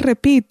simplemente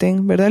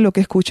repiten, ¿verdad?, lo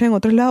que escuchan en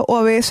otros lados, o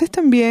a veces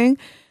también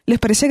les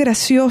parece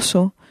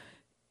gracioso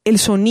el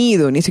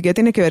sonido, ni siquiera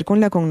tiene que ver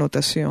con la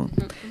connotación.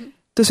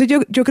 Entonces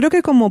yo creo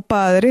que como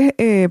padres,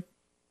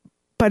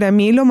 para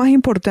mí lo más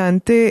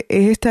importante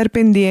es estar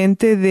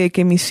pendiente de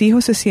que mis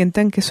hijos se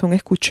sientan que son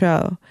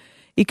escuchados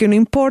y que no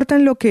importa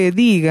lo que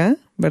digan,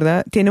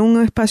 ¿verdad?, tienen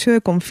un espacio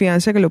de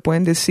confianza que lo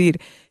pueden decir,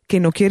 que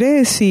no quiere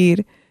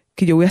decir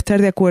que yo voy a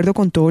estar de acuerdo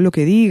con todo lo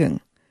que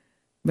digan,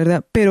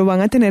 ¿verdad? Pero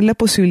van a tener la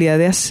posibilidad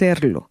de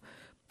hacerlo.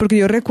 Porque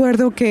yo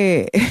recuerdo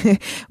que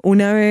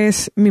una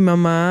vez mi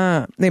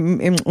mamá,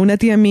 una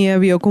tía mía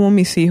vio como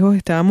mis hijos,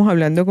 estábamos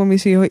hablando con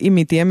mis hijos, y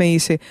mi tía me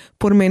dice,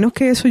 por menos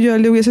que eso yo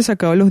le hubiese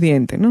sacado los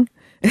dientes, ¿no?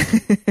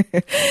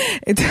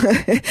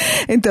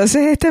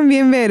 Entonces es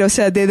también ver, o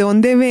sea, de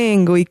dónde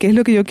vengo y qué es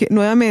lo que yo quiero,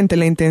 nuevamente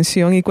la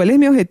intención y cuál es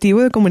mi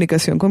objetivo de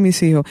comunicación con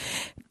mis hijos.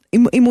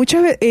 Y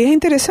muchas veces es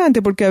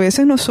interesante porque a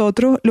veces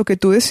nosotros, lo que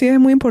tú decías es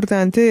muy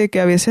importante, de que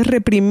a veces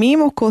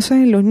reprimimos cosas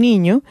en los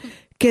niños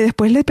que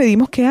después les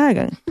pedimos que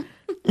hagan.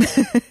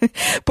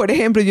 Por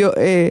ejemplo,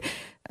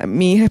 a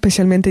mi hija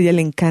especialmente, ella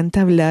le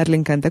encanta hablar, le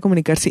encanta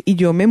comunicarse, y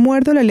yo me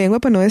muerdo la lengua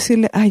para no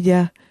decirle,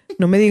 ya,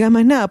 no me digas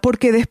más nada,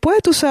 porque después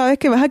tú sabes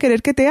que vas a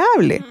querer que te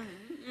hable.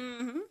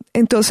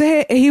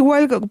 Entonces es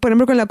igual, por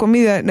ejemplo, con la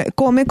comida,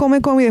 come,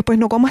 y después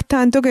no comas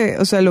tanto que,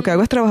 o sea, lo que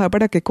hago es trabajar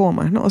para que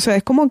comas, ¿no? O sea,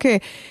 es como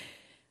que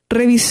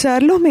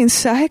revisar los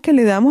mensajes que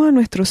le damos a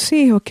nuestros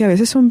hijos, que a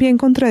veces son bien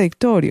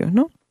contradictorios,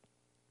 ¿no?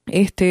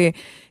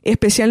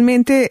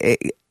 Especialmente,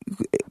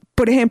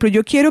 por ejemplo,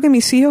 yo quiero que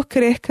mis hijos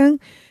crezcan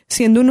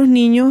siendo unos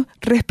niños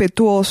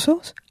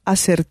respetuosos,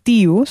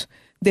 asertivos,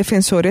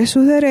 defensores de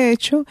sus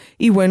derechos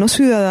y buenos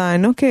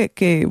ciudadanos que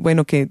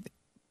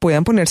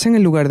puedan ponerse en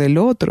el lugar del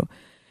otro.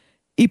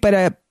 Y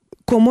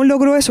 ¿cómo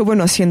logro eso?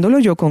 Bueno, haciéndolo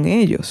yo con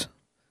ellos.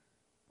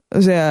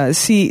 O sea,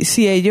 si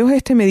ellos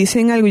me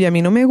dicen algo y a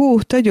mí no me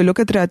gusta, yo lo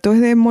que trato es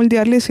de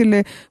moldearle y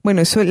decirle,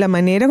 bueno, eso, la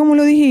manera como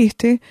lo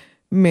dijiste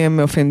me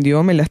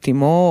ofendió, me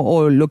lastimó,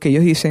 o lo que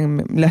ellos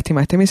dicen,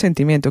 lastimaste mis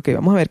sentimientos, que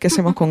vamos a ver qué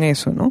hacemos con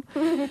eso, ¿no?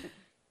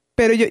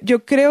 Pero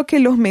yo creo que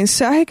los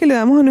mensajes que le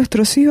damos a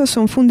nuestros hijos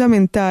son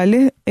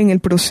fundamentales en el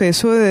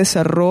proceso de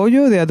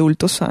desarrollo de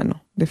adultos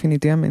sanos,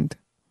 definitivamente.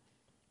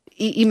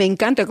 Y me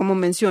encanta cómo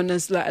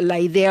mencionas la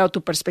idea o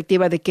tu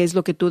perspectiva de qué es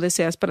lo que tú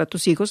deseas para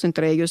tus hijos.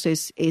 Entre ellos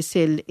es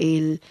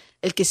el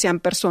que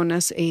sean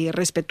personas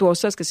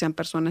respetuosas, que sean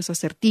personas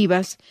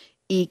asertivas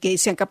y que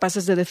sean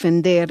capaces de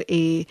defender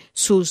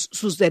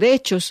sus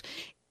derechos.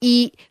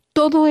 Y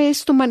todo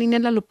esto,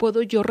 Marinela, lo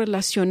puedo yo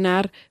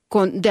relacionar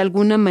con, de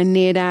alguna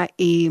manera,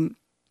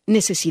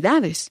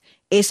 necesidades.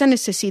 Esa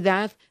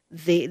necesidad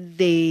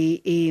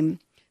de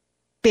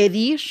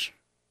pedir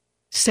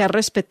ser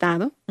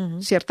respetado,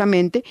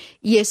 ciertamente,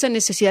 y esa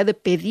necesidad de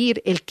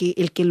pedir el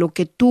que lo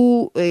que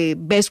tú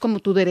ves como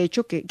tu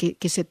derecho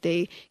que se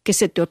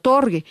te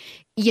otorgue.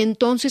 Y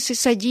entonces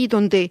es allí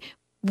donde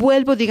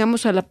vuelvo,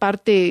 digamos, a la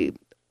parte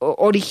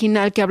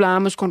original que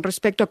hablábamos con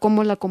respecto a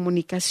cómo la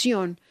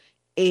comunicación,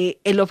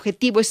 el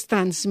objetivo es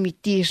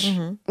transmitir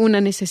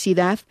una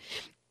necesidad,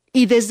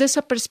 y desde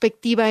esa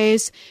perspectiva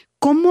es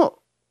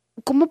cómo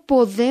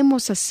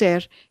podemos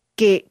hacer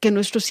que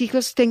nuestros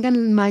hijos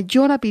tengan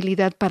mayor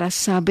habilidad para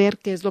saber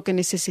qué es lo que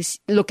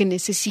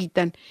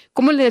necesitan.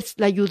 ¿Cómo le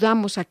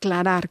ayudamos a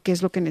aclarar qué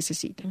es lo que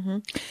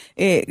necesitan?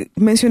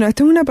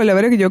 Mencionaste una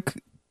palabra que yo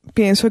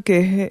pienso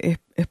que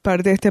es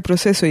parte de este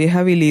proceso, y es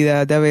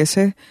habilidad. A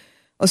veces,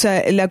 o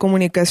sea, la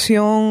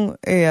comunicación,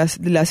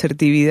 la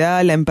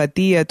asertividad, la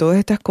empatía, todas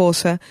estas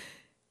cosas,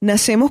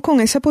 nacemos con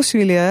esa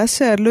posibilidad de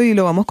hacerlo y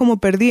lo vamos como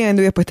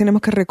perdiendo y después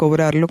tenemos que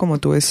recobrarlo, como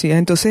tú decías.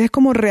 Entonces es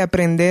como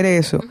reaprender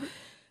eso.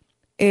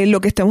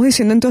 Lo que estamos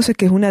diciendo entonces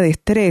que es una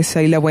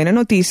destreza, y la buena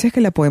noticia es que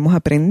la podemos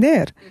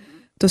aprender.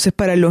 Entonces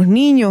para los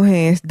niños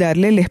es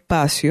darle el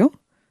espacio,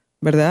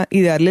 ¿verdad?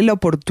 Y darle la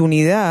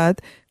oportunidad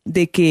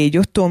de que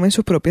ellos tomen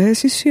sus propias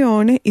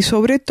decisiones y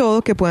sobre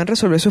todo que puedan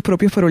resolver sus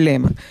propios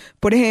problemas.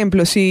 Por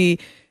ejemplo, si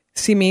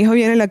mi hijo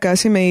viene a la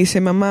casa y me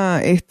dice,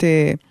 mamá,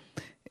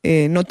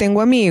 no tengo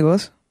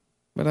amigos,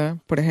 ¿verdad?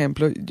 Por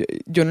ejemplo,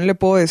 yo no le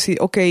puedo decir,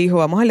 ok, hijo,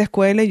 vamos a la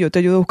escuela y yo te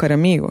ayudo a buscar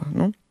amigos,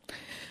 ¿no?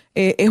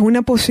 Es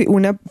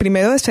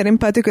primero de ser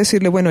empático y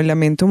decirle, bueno,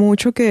 lamento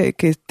mucho que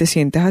te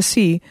sientas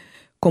así,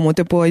 ¿cómo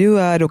te puedo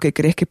ayudar o qué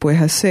crees que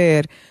puedes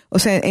hacer? O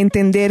sea,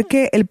 entender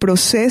que el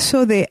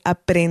proceso de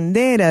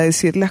aprender a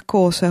decir las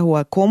cosas o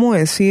a cómo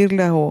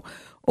decirlas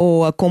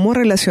o a cómo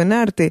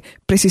relacionarte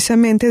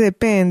precisamente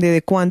depende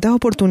de cuántas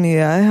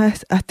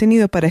oportunidades has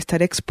tenido para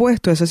estar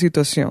expuesto a esa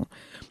situación.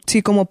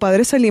 Si como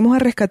padres salimos a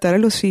rescatar a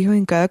los hijos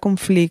en cada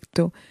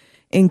conflicto,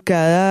 en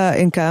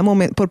cada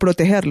momento, por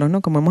protegerlos,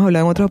 ¿no? Como hemos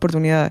hablado en otras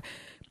oportunidades,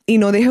 y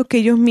no dejo que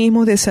ellos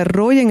mismos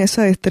desarrollen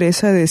esa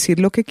destreza de decir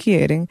lo que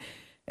quieren,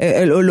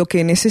 o lo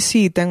que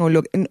necesitan,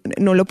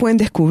 no lo pueden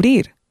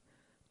descubrir.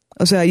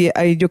 O sea,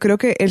 yo creo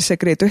que el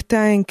secreto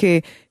está en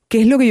qué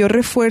es lo que yo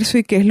refuerzo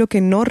y qué es lo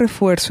que no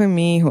refuerzo en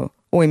mi hijo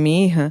o en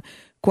mi hija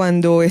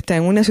cuando está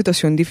en una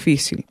situación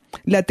difícil.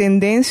 La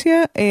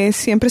tendencia es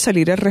siempre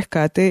salir al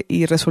rescate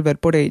y resolver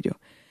por ello.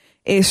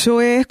 Eso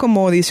es,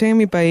 como dicen en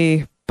mi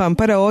país, pan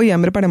para hoy,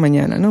 hambre para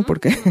mañana, ¿no?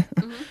 Porque,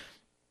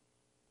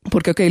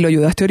 ok, lo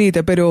ayudaste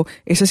ahorita, pero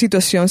esa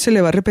situación se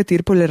le va a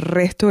repetir por el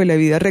resto de la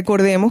vida.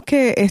 Recordemos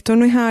que esto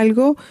no es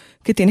algo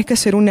que tienes que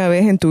hacer una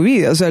vez en tu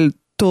vida. O sea,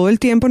 todo el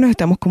tiempo nos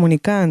estamos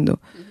comunicando.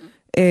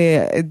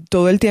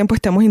 Todo el tiempo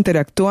estamos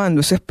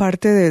interactuando. Eso es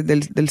parte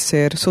del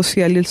ser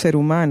social y el ser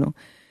humano.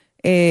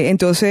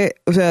 Entonces,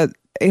 o sea,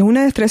 ¿es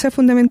una destreza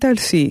fundamental?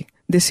 Sí.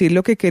 Decir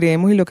lo que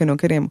queremos y lo que no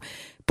queremos.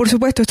 Por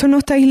supuesto, esto no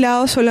está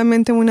aislado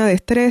solamente en una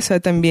destreza,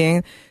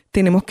 también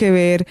tenemos que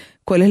ver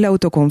cuál es la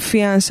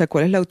autoconfianza,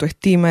 cuál es la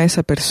autoestima de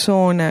esa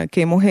persona,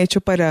 qué hemos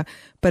hecho para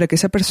que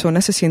esa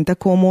persona se sienta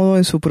cómodo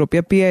en su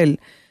propia piel.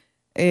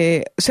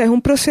 O sea, es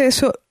un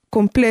proceso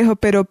complejo,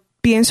 pero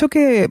pienso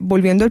que,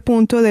 volviendo al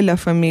punto de la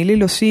familia y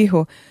los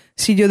hijos,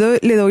 si yo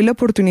le doy la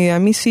oportunidad a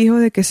mis hijos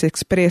de que se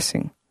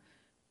expresen,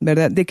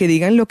 ¿verdad? De que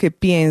digan lo que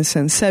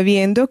piensan,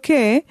 sabiendo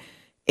que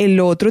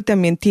el otro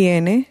también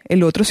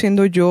el otro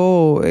siendo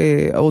yo,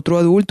 otro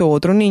adulto o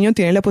otro niño,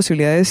 tiene la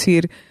posibilidad de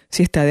decir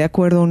si está de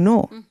acuerdo o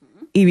no.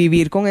 Y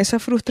vivir con esa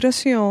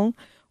frustración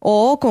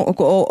o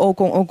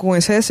con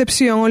esa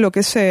decepción o lo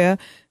que sea,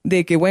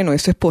 de que, bueno,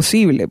 eso es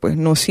posible. Pues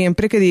no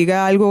siempre que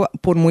diga algo,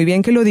 por muy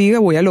bien que lo diga,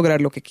 voy a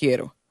lograr lo que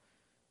quiero.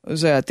 O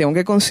sea, tengo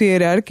que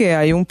considerar que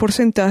hay un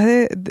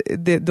porcentaje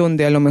de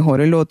donde a lo mejor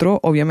el otro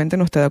obviamente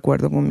no está de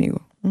acuerdo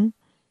conmigo.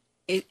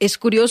 Es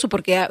curioso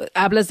porque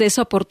hablas de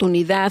esa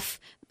oportunidad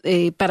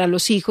para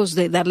los hijos,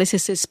 de darles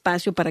ese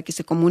espacio para que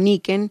se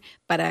comuniquen,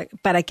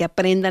 para que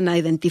aprendan a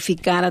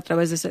identificar a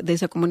través de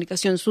esa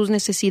comunicación sus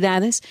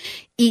necesidades.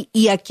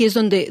 Y aquí es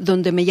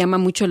donde me llama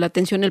mucho la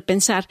atención el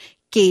pensar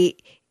que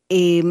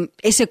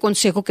ese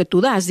consejo que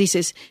tú das,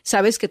 dices,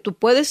 sabes que tú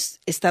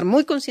puedes estar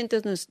muy consciente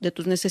de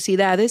tus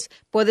necesidades,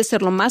 puedes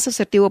ser lo más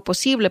asertivo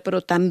posible,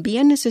 pero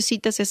también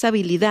necesitas esa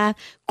habilidad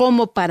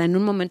como para en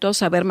un momento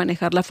saber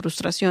manejar la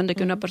frustración de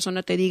que una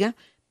persona te diga,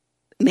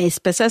 me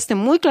expresaste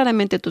muy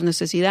claramente tus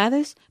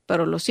necesidades,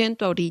 pero lo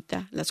siento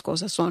ahorita, las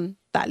cosas son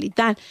tal y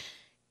tal.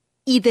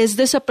 Y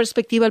desde esa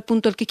perspectiva, al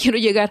punto al que quiero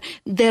llegar,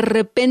 de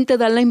repente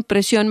da la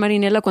impresión,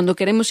 Marinela, cuando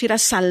queremos ir a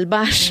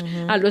salvar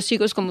a los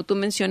hijos, como tú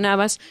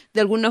mencionabas, de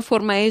alguna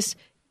forma es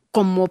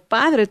como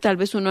padre, tal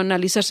vez uno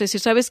analizarse y decir,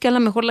 ¿sabes qué? A lo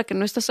mejor la que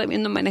no está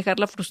sabiendo manejar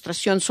la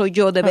frustración soy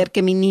yo de ver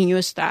que mi niño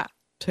está,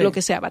 lo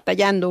que sea,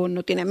 batallando,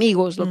 no tiene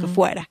amigos, lo que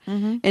fuera.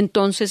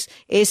 Entonces,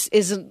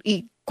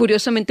 y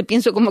curiosamente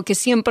pienso como que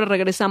siempre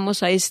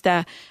regresamos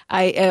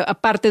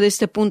a parte de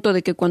este punto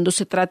de que cuando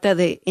se trata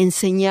de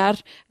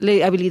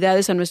enseñarle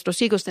habilidades a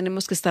nuestros hijos,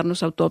 tenemos que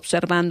estarnos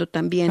autoobservando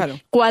también. Claro.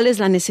 ¿Cuál es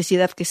la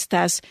necesidad que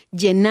estás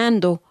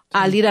llenando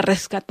al ir a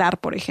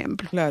rescatar, por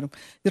ejemplo? Claro.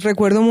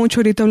 Recuerdo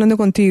mucho ahorita hablando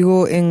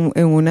contigo en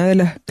una de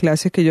las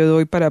clases que yo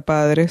doy para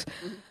padres,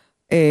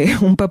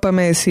 un papá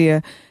me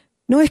decía,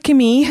 no, es que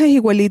mi hija es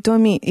igualita a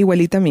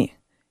mí.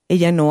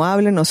 Ella no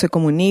habla, no se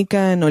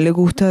comunica, no le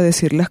gusta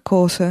decir las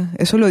cosas.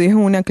 Eso lo dijo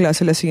en una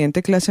clase. La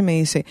siguiente clase me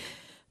dice,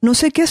 no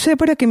sé qué hacer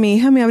para que mi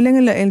hija me hable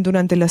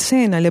durante la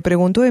cena. Le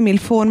pregunto de 1000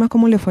 formas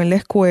cómo le fue en la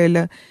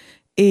escuela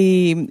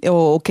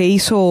o qué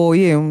hizo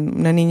hoy,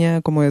 una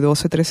niña como de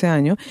 12, 13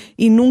 años,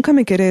 y nunca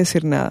me quiere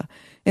decir nada.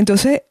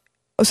 Entonces,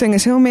 o sea, en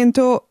ese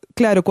momento,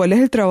 claro, ¿cuál es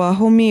el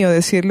trabajo mío?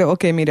 Decirle,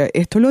 ok, mira,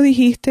 esto lo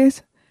dijiste,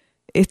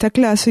 esta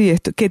clase y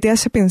esto, ¿qué te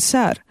hace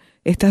pensar?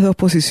 Estas dos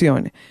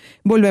posiciones.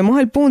 Volvemos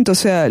al punto, o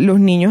sea, los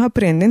niños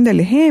aprenden del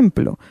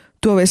ejemplo.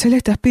 Tú a veces le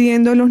estás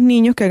pidiendo a los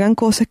niños que hagan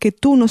cosas que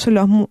tú no se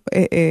lo has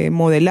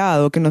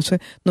modelado, que no se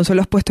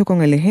lo has puesto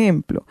con el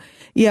ejemplo.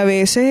 Y a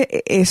veces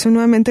eso es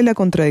nuevamente la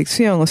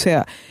contradicción. O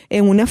sea,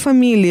 en una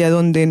familia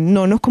donde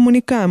no nos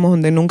comunicamos,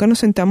 donde nunca nos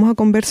sentamos a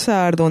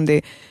conversar,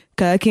 donde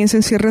cada quien se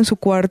encierra en su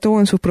cuarto o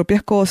en sus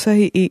propias cosas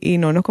y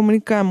no nos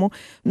comunicamos,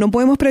 no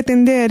podemos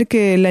pretender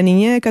que la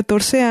niña de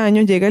 14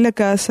 años llegue a la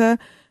casa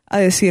a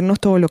decirnos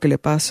todo lo que le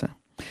pasa.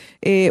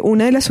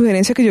 Una de las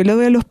sugerencias que yo le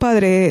doy a los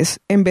padres es,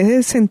 en vez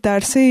de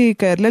sentarse y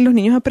caerle a los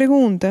niños a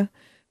preguntas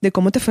de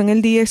cómo te fue en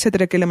el día,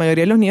 etcétera, que la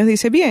mayoría de los niños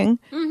dice bien,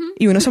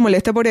 y uno se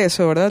molesta por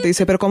eso, ¿verdad? Te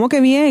dice, pero ¿cómo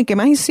que bien? ¿Qué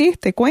más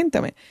hiciste?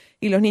 Cuéntame.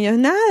 Y los niños,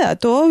 nada,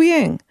 todo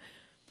bien.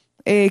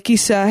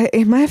 Quizás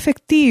es más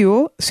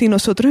efectivo si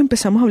nosotros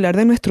empezamos a hablar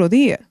de nuestro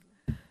día.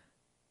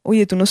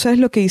 Oye, tú no sabes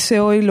lo que hice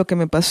hoy, lo que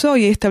me pasó,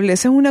 y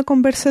estableces una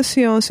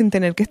conversación sin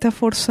tener que estar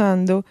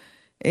forzando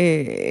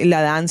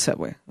la danza,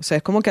 pues. O sea,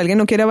 es como que alguien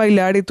no quiera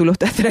bailar y tú lo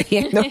estás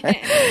trayendo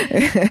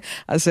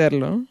a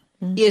hacerlo,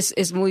 ¿no? Y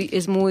es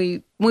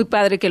muy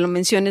padre que lo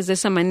menciones de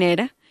esa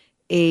manera,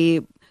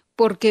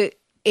 porque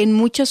en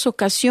muchas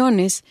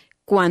ocasiones,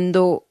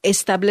 cuando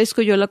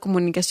establezco yo la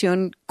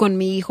comunicación con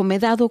mi hijo, me he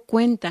dado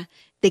cuenta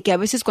de que a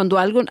veces cuando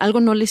algo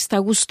no le está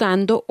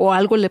gustando o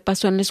algo le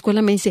pasó en la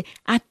escuela, me dice,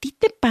 ¿a ti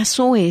te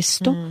pasó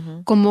esto?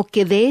 Como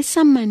que de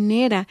esa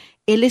manera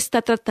él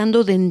está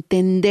tratando de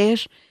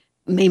entender,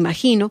 me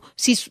imagino,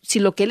 si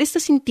lo que él está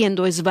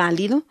sintiendo es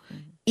válido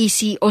y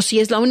si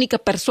es la única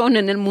persona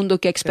en el mundo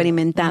que ha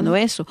experimentado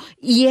eso.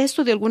 Y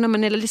eso de alguna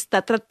manera él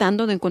está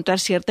tratando de encontrar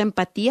cierta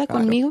empatía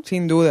conmigo.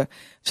 Sin duda.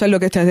 O sea, lo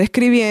que estás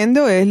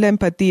describiendo es la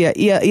empatía.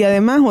 Y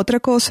además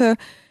otra cosa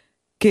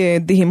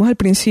que dijimos al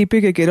principio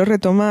y que quiero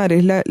retomar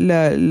es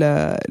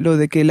lo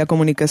de que la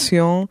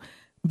comunicación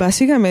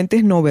básicamente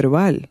es no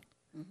verbal.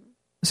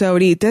 O sea,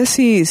 ahorita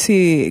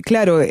sí,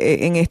 claro,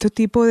 en este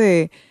tipo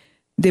de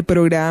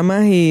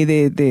programas y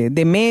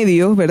de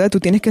medios, ¿verdad? Tú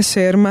tienes que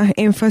hacer más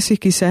énfasis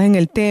quizás en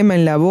el tema,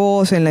 en la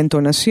voz, en la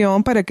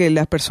entonación, para que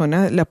las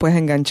personas la puedas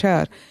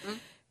enganchar.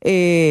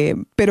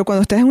 Pero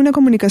cuando estás en una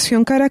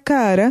comunicación cara a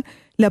cara,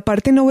 la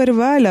parte no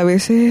verbal a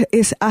veces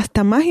es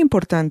hasta más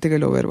importante que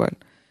lo verbal.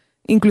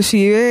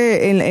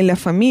 Inclusive en las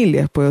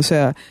familias, pues, o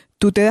sea,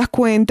 tú te das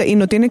cuenta y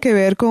no tiene que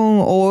ver con,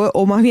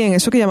 o más bien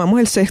eso que llamamos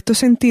el sexto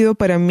sentido,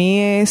 para mí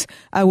es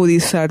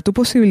agudizar tu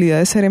posibilidad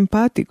de ser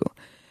empático.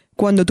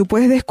 Cuando tú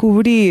puedes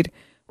descubrir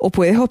o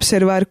puedes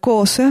observar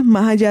cosas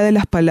más allá de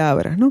las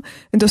palabras, ¿no?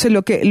 Entonces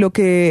lo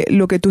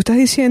que tú estás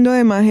diciendo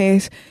además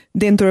es,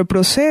 dentro del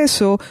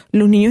proceso,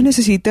 los niños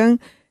necesitan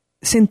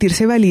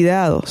sentirse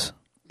validados.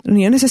 Los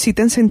niños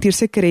necesitan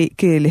sentirse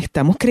que le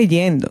estamos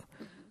creyendo.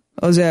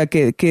 O sea,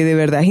 que de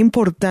verdad es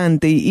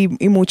importante y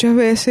muchas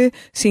veces,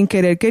 sin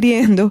querer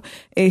queriendo,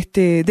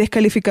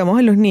 descalificamos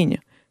a los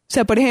niños. O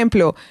sea, por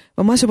ejemplo,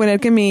 vamos a suponer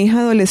que mi hija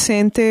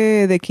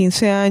adolescente de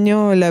 15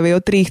 años la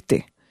veo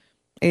triste.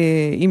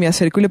 Y me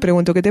acerco y le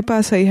pregunto, ¿qué te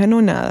pasa, hija?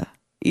 No, nada.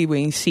 Y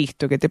bueno,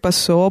 insisto, ¿qué te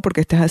pasó? ¿Por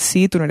qué estás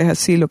así? ¿Tú no eres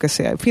así? Lo que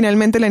sea.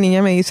 Finalmente la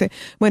niña me dice,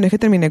 bueno, es que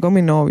terminé con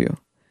mi novio.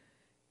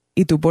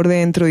 Y tú por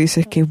dentro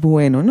dices, qué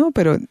bueno, ¿no?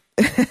 Pero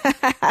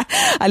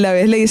a la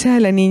vez le dices a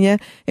la niña,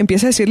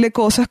 empieza a decirle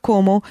cosas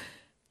como,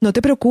 no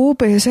te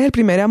preocupes, ese es el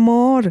primer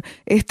amor,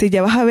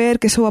 ya vas a ver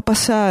que eso va a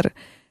pasar.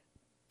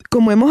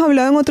 Como hemos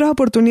hablado en otras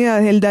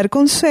oportunidades, el dar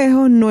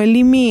consejos no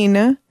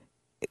elimina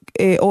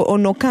o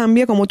no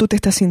cambia cómo tú te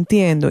estás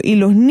sintiendo. Y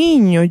los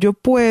niños, yo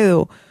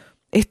puedo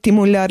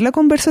estimular la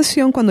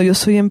conversación cuando yo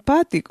soy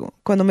empático,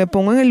 cuando me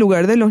pongo en el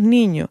lugar de los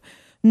niños.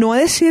 No a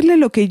decirle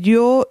lo que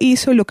yo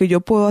hice o lo que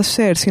yo puedo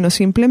hacer, sino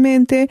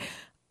simplemente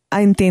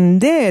a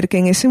entender que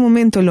en ese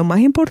momento lo más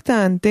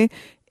importante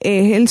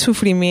es el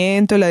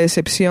sufrimiento, la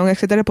decepción,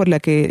 etcétera, por la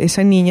que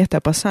esa niña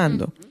está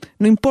pasando.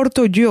 No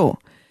importo yo.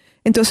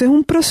 Entonces es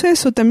un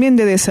proceso también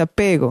de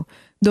desapego,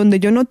 donde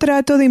yo no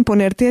trato de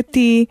imponerte a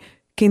ti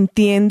que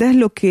entiendas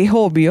lo que es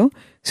obvio,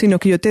 sino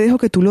que yo te dejo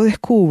que tú lo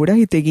descubras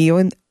y te guío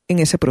en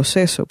ese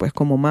proceso, pues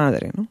como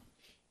madre, ¿no?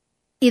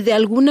 Y de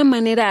alguna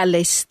manera, al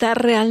estar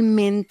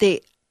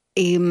realmente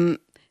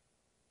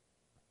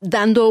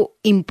dando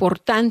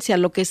importancia a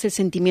lo que es el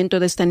sentimiento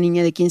de esta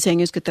niña de 15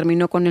 años que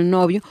terminó con el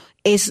novio,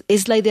 es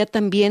la idea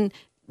también,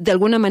 de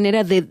alguna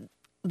manera, de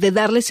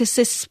darles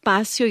ese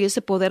espacio y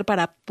ese poder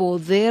para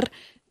poder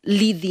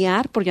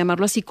lidiar, por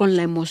llamarlo así, con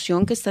la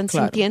emoción que están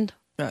sintiendo.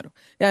 Claro.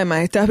 Y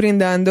además estás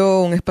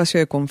brindando un espacio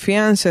de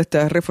confianza,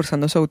 estás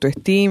reforzando su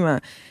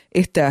autoestima,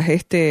 estás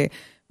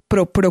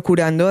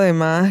procurando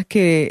además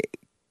que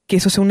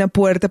eso sea una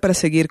puerta para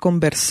seguir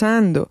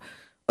conversando.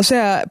 O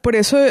sea, por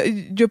eso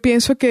yo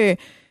pienso que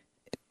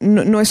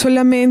no es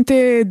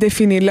solamente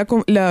definir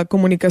la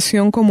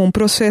comunicación como un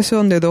proceso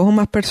donde dos o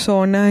más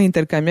personas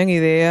intercambian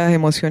ideas,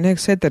 emociones,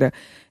 etcétera.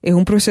 Es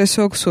un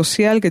proceso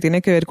social que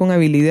tiene que ver con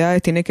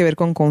habilidades, tiene que ver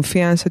con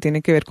confianza,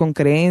 tiene que ver con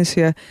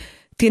creencias,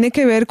 tiene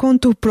que ver con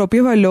tus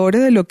propios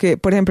valores de lo que,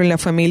 por ejemplo, en la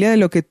familia,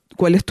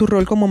 cuál es tu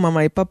rol como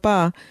mamá y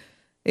papá.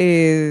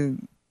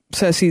 O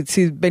sea, si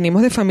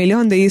venimos de familias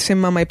donde dicen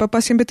mamá y papá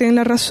siempre tienen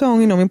la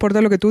razón y no me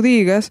importa lo que tú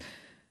digas,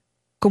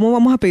 ¿cómo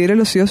vamos a pedir a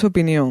los hijos su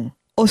opinión?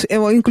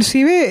 O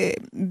inclusive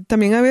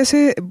también a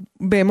veces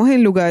vemos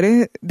en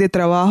lugares de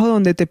trabajo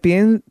donde te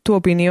piden tu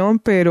opinión,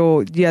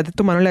 pero ya te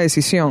tomaron la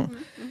decisión.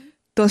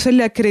 Entonces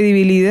la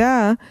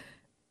credibilidad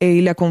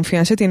y la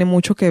confianza tiene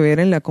mucho que ver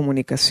en la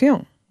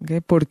comunicación,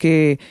 ¿okay?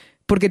 Porque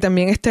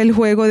también está el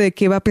juego de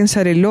qué va a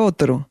pensar el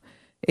otro,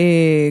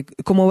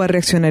 cómo va a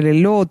reaccionar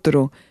el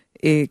otro,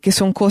 que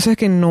son cosas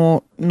que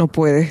no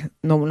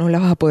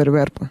las vas a poder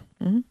ver, pues.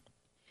 Uh-huh.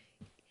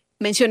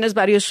 Mencionas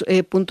varios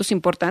puntos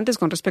importantes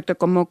con respecto a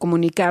cómo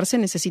comunicarse.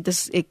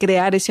 Necesitas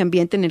crear ese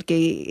ambiente en el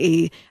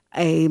que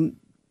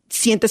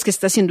sientes que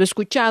estás siendo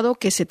escuchado,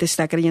 que se te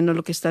está creyendo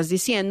lo que estás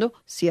diciendo,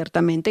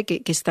 ciertamente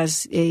que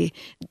estás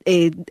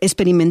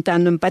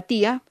experimentando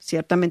empatía,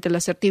 ciertamente la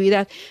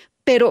asertividad.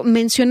 Pero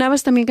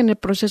mencionabas también que en el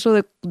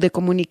proceso de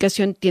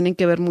comunicación tienen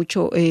que ver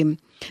mucho,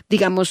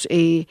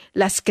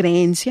 las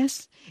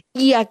creencias.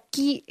 Y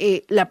aquí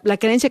la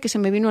creencia que se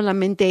me vino a la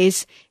mente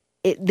es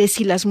de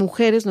si las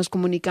mujeres nos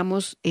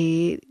comunicamos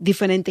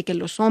diferente que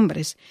los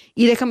hombres.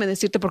 Y déjame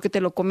decirte por qué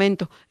te lo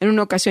comento. En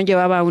una ocasión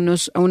llevaba a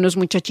unos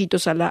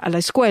muchachitos a la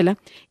escuela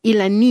y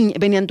la niña,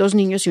 venían 2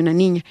 niños y una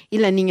niña, y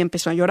la niña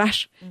empezó a llorar.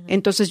 Uh-huh.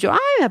 Entonces yo,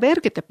 a ver,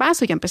 ¿qué te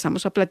pasa? Ya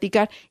empezamos a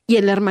platicar y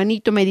el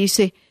hermanito me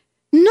dice,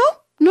 no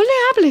le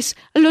hables.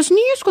 A los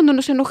niños cuando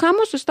nos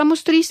enojamos o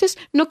estamos tristes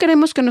no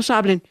queremos que nos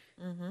hablen.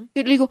 Uh-huh.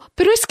 Y le digo,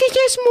 pero es que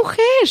ella es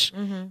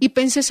mujer. Uh-huh. Y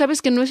pensé,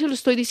 ¿sabes que no se lo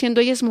estoy diciendo?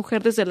 Ella es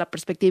mujer desde la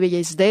perspectiva, ella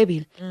es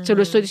débil. Uh-huh. Se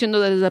lo estoy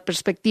diciendo desde la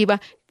perspectiva,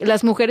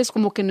 las mujeres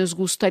como que nos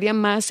gustaría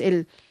más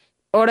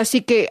ahora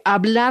sí que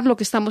hablar lo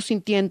que estamos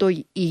sintiendo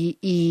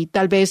y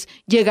tal vez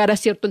llegar a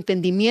cierto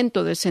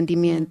entendimiento del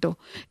sentimiento.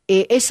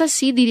 ¿Es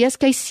así? ¿Dirías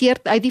que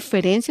hay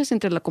diferencias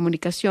entre la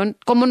comunicación,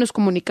 cómo nos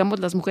comunicamos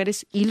las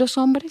mujeres y los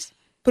hombres?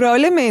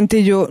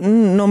 Probablemente yo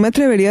no me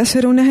atrevería a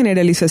hacer una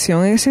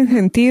generalización en ese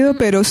sentido,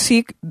 pero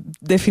sí,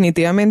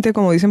 definitivamente,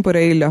 como dicen por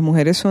ahí, las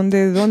mujeres son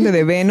 ¿de dónde?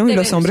 De Venus y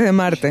los hombres de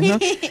Marte, ¿no?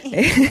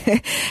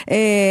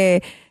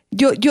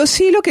 Yo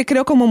sí lo que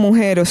creo como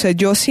mujer, o sea,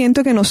 yo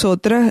siento que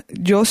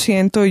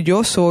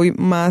yo soy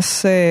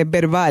más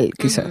verbal,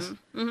 quizás.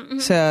 Uh-huh. O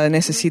sea,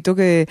 necesito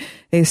que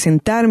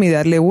sentarme y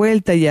darle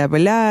vuelta y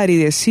hablar y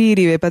decir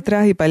y ver para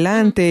atrás y para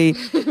adelante y,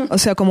 o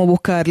sea, como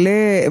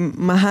buscarle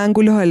más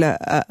ángulos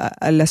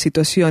a las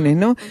situaciones,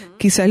 ¿no? Uh-huh.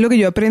 Quizás lo que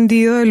yo he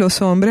aprendido de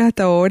los hombres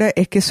hasta ahora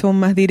es que son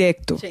más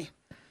directos. Sí.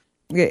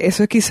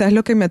 Eso es quizás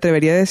lo que me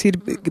atrevería a decir,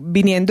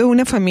 viniendo de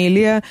una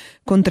familia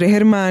con 3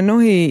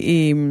 hermanos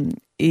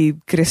y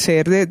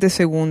crecer de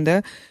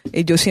segunda,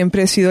 yo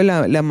siempre he sido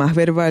la más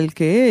verbal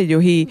que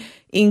ellos y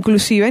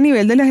inclusive a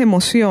nivel de las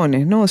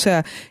emociones, ¿no? O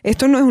sea,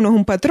 esto no es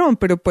un patrón,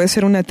 pero puede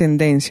ser una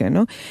tendencia,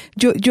 ¿no?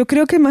 Yo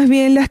creo que más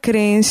bien las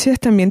creencias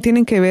también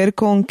tienen que ver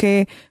con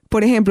que,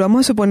 por ejemplo,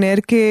 vamos a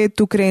suponer que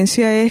tu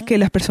creencia es que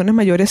las personas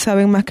mayores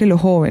saben más que los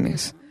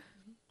jóvenes.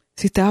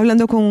 Si estás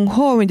hablando con un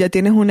joven, ya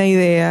tienes una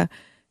idea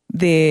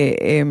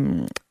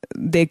de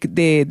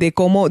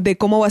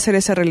cómo va a ser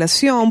esa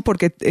relación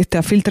porque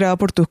está filtrada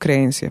por tus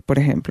creencias, por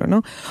ejemplo,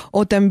 ¿no?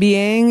 O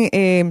también,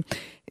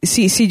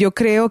 si yo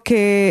creo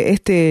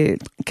que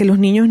los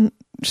niños,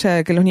 o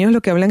sea, que los niños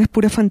lo que hablan es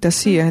pura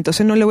fantasía,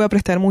 entonces no le voy a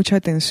prestar mucha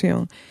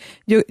atención.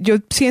 Yo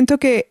siento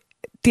que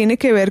tiene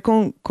que ver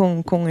con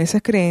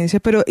esas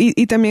creencias, pero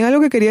y también algo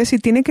que quería decir,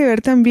 tiene que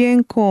ver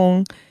también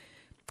con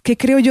 ¿qué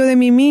creo yo de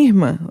mí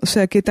misma? O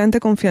sea, ¿qué tanta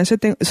confianza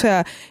tengo? O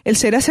sea, el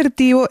ser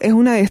asertivo es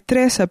una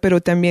destreza, pero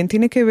también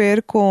tiene que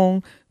ver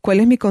con cuál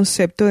es mi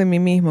concepto de mí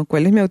mismo,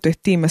 cuál es mi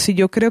autoestima. Si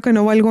yo creo que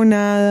no valgo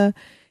nada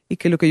y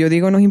que lo que yo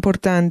digo no es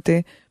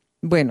importante,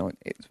 bueno,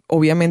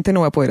 obviamente no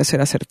voy a poder ser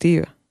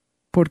asertiva.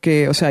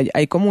 Porque, o sea,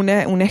 hay como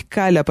una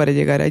escala para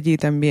llegar allí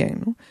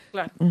también, ¿no?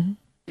 Claro. Uh-huh.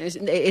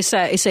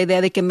 Esa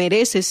idea de que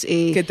mereces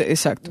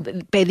exacto.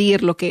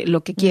 pedir lo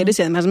que quieres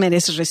y además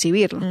mereces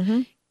recibirlo.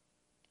 Uh-huh.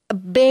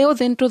 Veo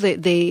dentro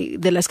de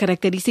las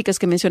características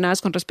que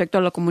mencionabas con respecto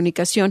a la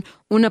comunicación,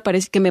 una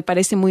que me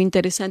parece muy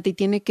interesante y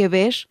tiene que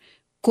ver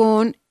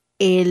con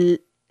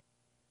el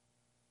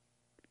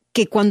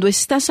que cuando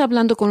estás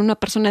hablando con una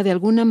persona de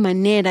alguna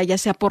manera, ya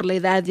sea por la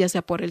edad, ya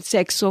sea por el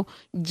sexo,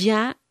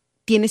 ya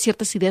tienes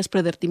ciertas ideas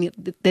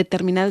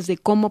predeterminadas de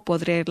cómo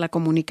podría ir la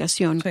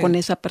comunicación con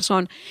esa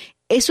persona.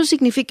 Eso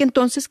significa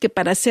entonces que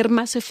para ser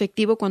más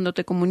efectivo cuando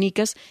te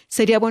comunicas,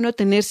 sería bueno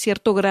tener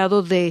cierto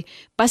grado de,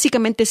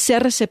 básicamente,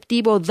 ser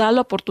receptivo, da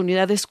la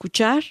oportunidad de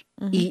escuchar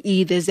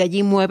y desde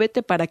allí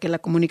muévete para que la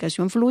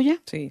comunicación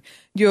fluya. Sí,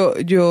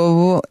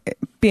 yo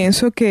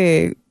pienso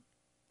que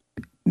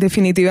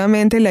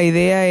definitivamente la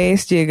idea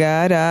es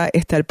llegar a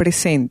estar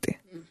presente.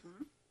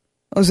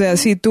 O sea,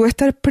 si tú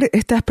estás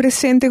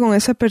presente con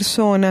esa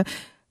persona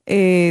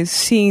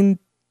sin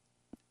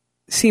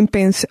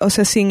pensar, o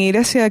sea, sin ir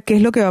hacia qué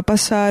es lo que va a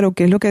pasar o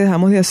qué es lo que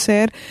dejamos de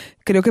hacer,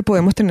 creo que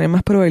podemos tener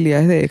más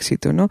probabilidades de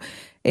éxito, ¿no?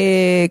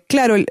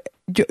 Claro,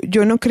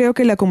 yo no creo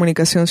que la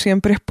comunicación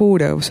siempre es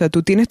pura. O sea,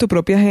 tú tienes tu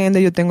propia agenda,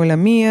 yo tengo la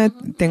mía,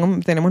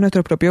 tenemos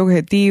nuestro propio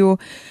objetivo,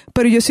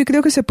 pero yo sí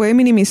creo que se puede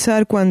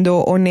minimizar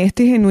cuando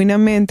honesta y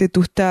genuinamente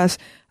tú estás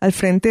al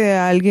frente de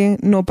alguien,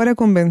 no para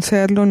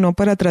convencerlo, no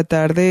para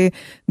tratar de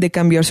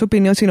cambiar su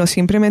opinión, sino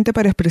simplemente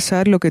para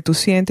expresar lo que tú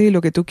sientes y lo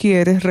que tú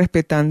quieres,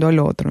 respetando al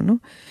otro, ¿no?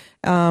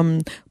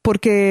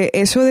 Porque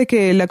eso de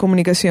que la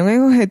comunicación es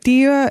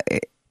objetiva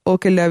o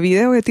que la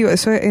vida es objetiva,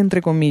 eso es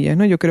entre comillas,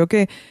 ¿no? Yo creo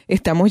que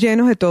estamos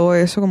llenos de todo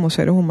eso como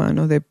seres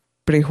humanos, de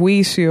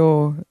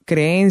prejuicios,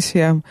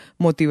 creencias,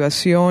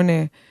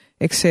 motivaciones,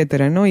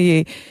 etcétera, ¿no?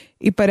 Y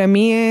para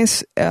mí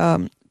es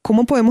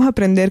cómo podemos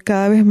aprender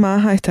cada vez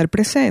más a estar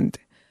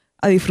presentes,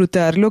 a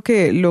disfrutar lo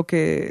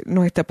que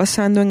nos está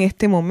pasando en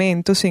este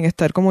momento, sin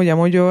estar, como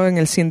llamo yo, en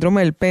el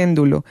síndrome del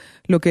péndulo,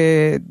 lo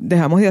que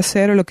dejamos de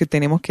hacer o lo que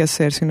tenemos que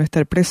hacer, sino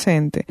estar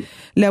presente.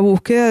 La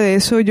búsqueda de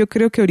eso yo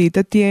creo que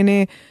ahorita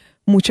tiene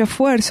mucha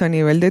fuerza a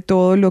nivel de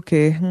todo lo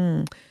que es,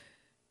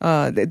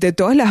 de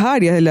todas las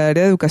áreas, de la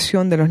área de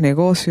educación, de los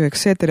negocios,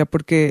 etcétera,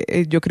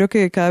 porque yo creo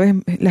que cada vez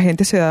la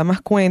gente se da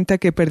más cuenta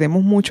que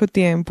perdemos mucho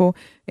tiempo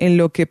en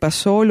lo que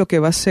pasó, lo que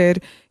va a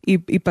ser, y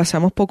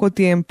pasamos poco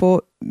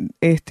tiempo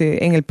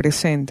en el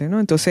presente, ¿no?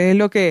 Entonces es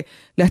lo que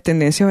las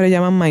tendencias ahora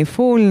llaman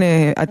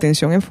mindfulness,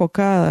 atención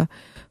enfocada.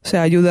 O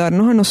sea,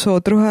 ayudarnos a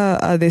nosotros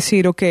a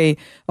decir, okay,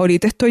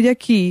 ahorita estoy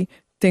aquí,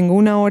 tengo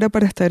una hora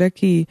para estar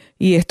aquí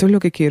y esto es lo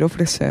que quiero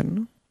ofrecer,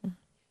 ¿no?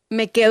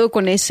 Me quedo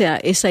con esa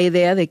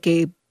idea de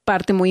que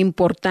parte muy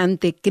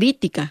importante,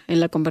 crítica en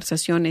la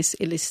conversación es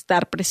el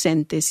estar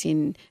presente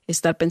sin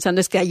estar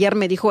pensando, es que ayer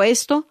me dijo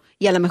esto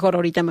y a lo mejor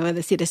ahorita me va a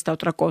decir esta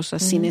otra cosa,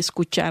 sin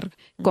escuchar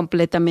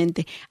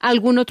completamente.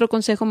 ¿Algún otro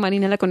consejo,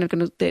 Marinela, con el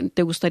que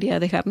te gustaría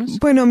dejarnos?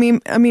 Bueno,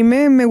 a mí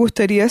me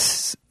gustaría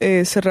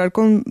cerrar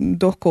con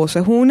dos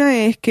cosas.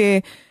 Una es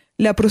que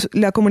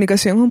la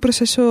comunicación es un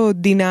proceso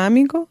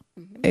dinámico,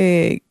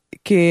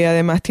 que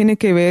además tiene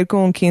que ver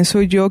con quién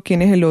soy yo,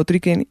 quién es el otro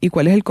y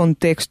cuál es el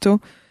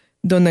contexto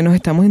donde nos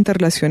estamos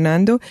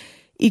interrelacionando,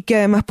 y que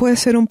además puede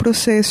ser un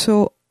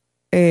proceso,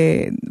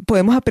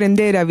 podemos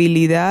aprender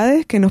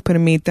habilidades que nos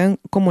permitan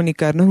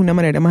comunicarnos de una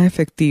manera más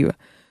efectiva.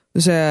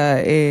 O sea,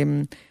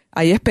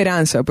 hay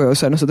esperanza, pues, o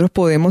sea, nosotros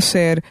podemos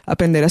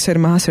aprender a ser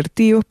más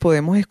asertivos,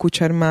 podemos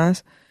escuchar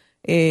más,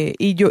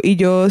 y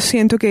yo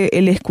siento que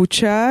el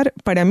escuchar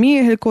para mí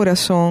es el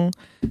corazón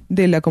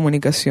de la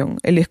comunicación.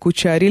 El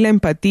escuchar y la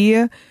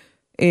empatía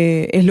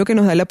es lo que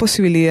nos da la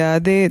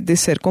posibilidad de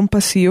ser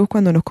compasivos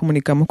cuando nos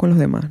comunicamos con los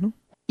demás, ¿no?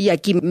 Y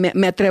aquí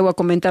me atrevo a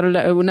comentar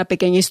una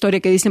pequeña historia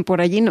que dicen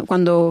por allí, ¿no?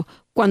 Cuando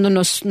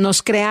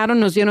nos crearon,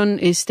 nos dieron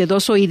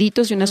 2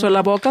 oíditos y una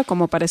sola boca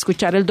como para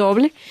escuchar el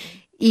doble.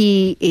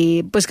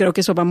 Y pues creo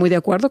que eso va muy de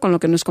acuerdo con lo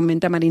que nos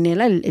comenta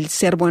Marinela. El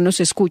ser buenos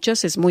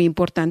escuchas es muy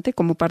importante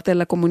como parte de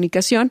la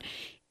comunicación.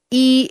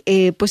 Y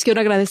pues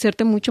quiero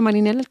agradecerte mucho,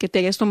 Marinela, que te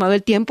hayas tomado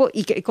el tiempo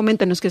y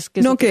coméntanos qué es.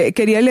 Que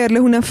quería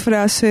leerles una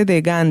frase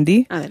de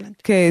Gandhi. Adelante.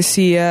 Que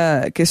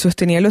decía, que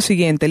sostenía lo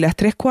siguiente: las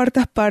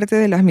 3/4 partes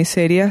de las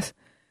miserias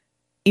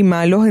y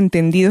malos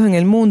entendidos en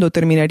el mundo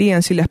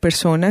terminarían si las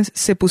personas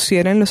se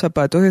pusieran en los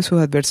zapatos de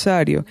sus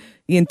adversarios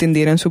y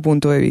entendieran su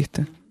punto de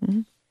vista.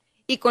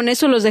 Y con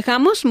eso los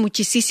dejamos.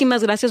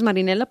 Muchísimas gracias,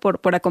 Marinela,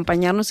 por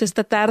acompañarnos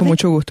esta tarde. Con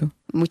mucho gusto.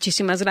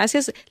 Muchísimas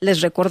gracias.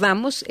 Les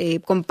recordamos,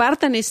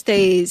 compartan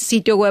este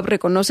sitio web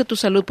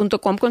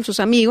reconocetusalud.com con sus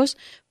amigos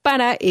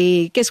para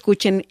que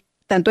escuchen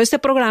tanto este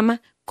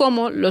programa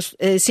como los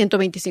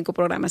 125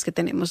 programas que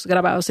tenemos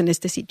grabados en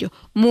este sitio.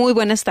 Muy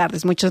buenas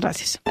tardes. Muchas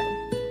gracias.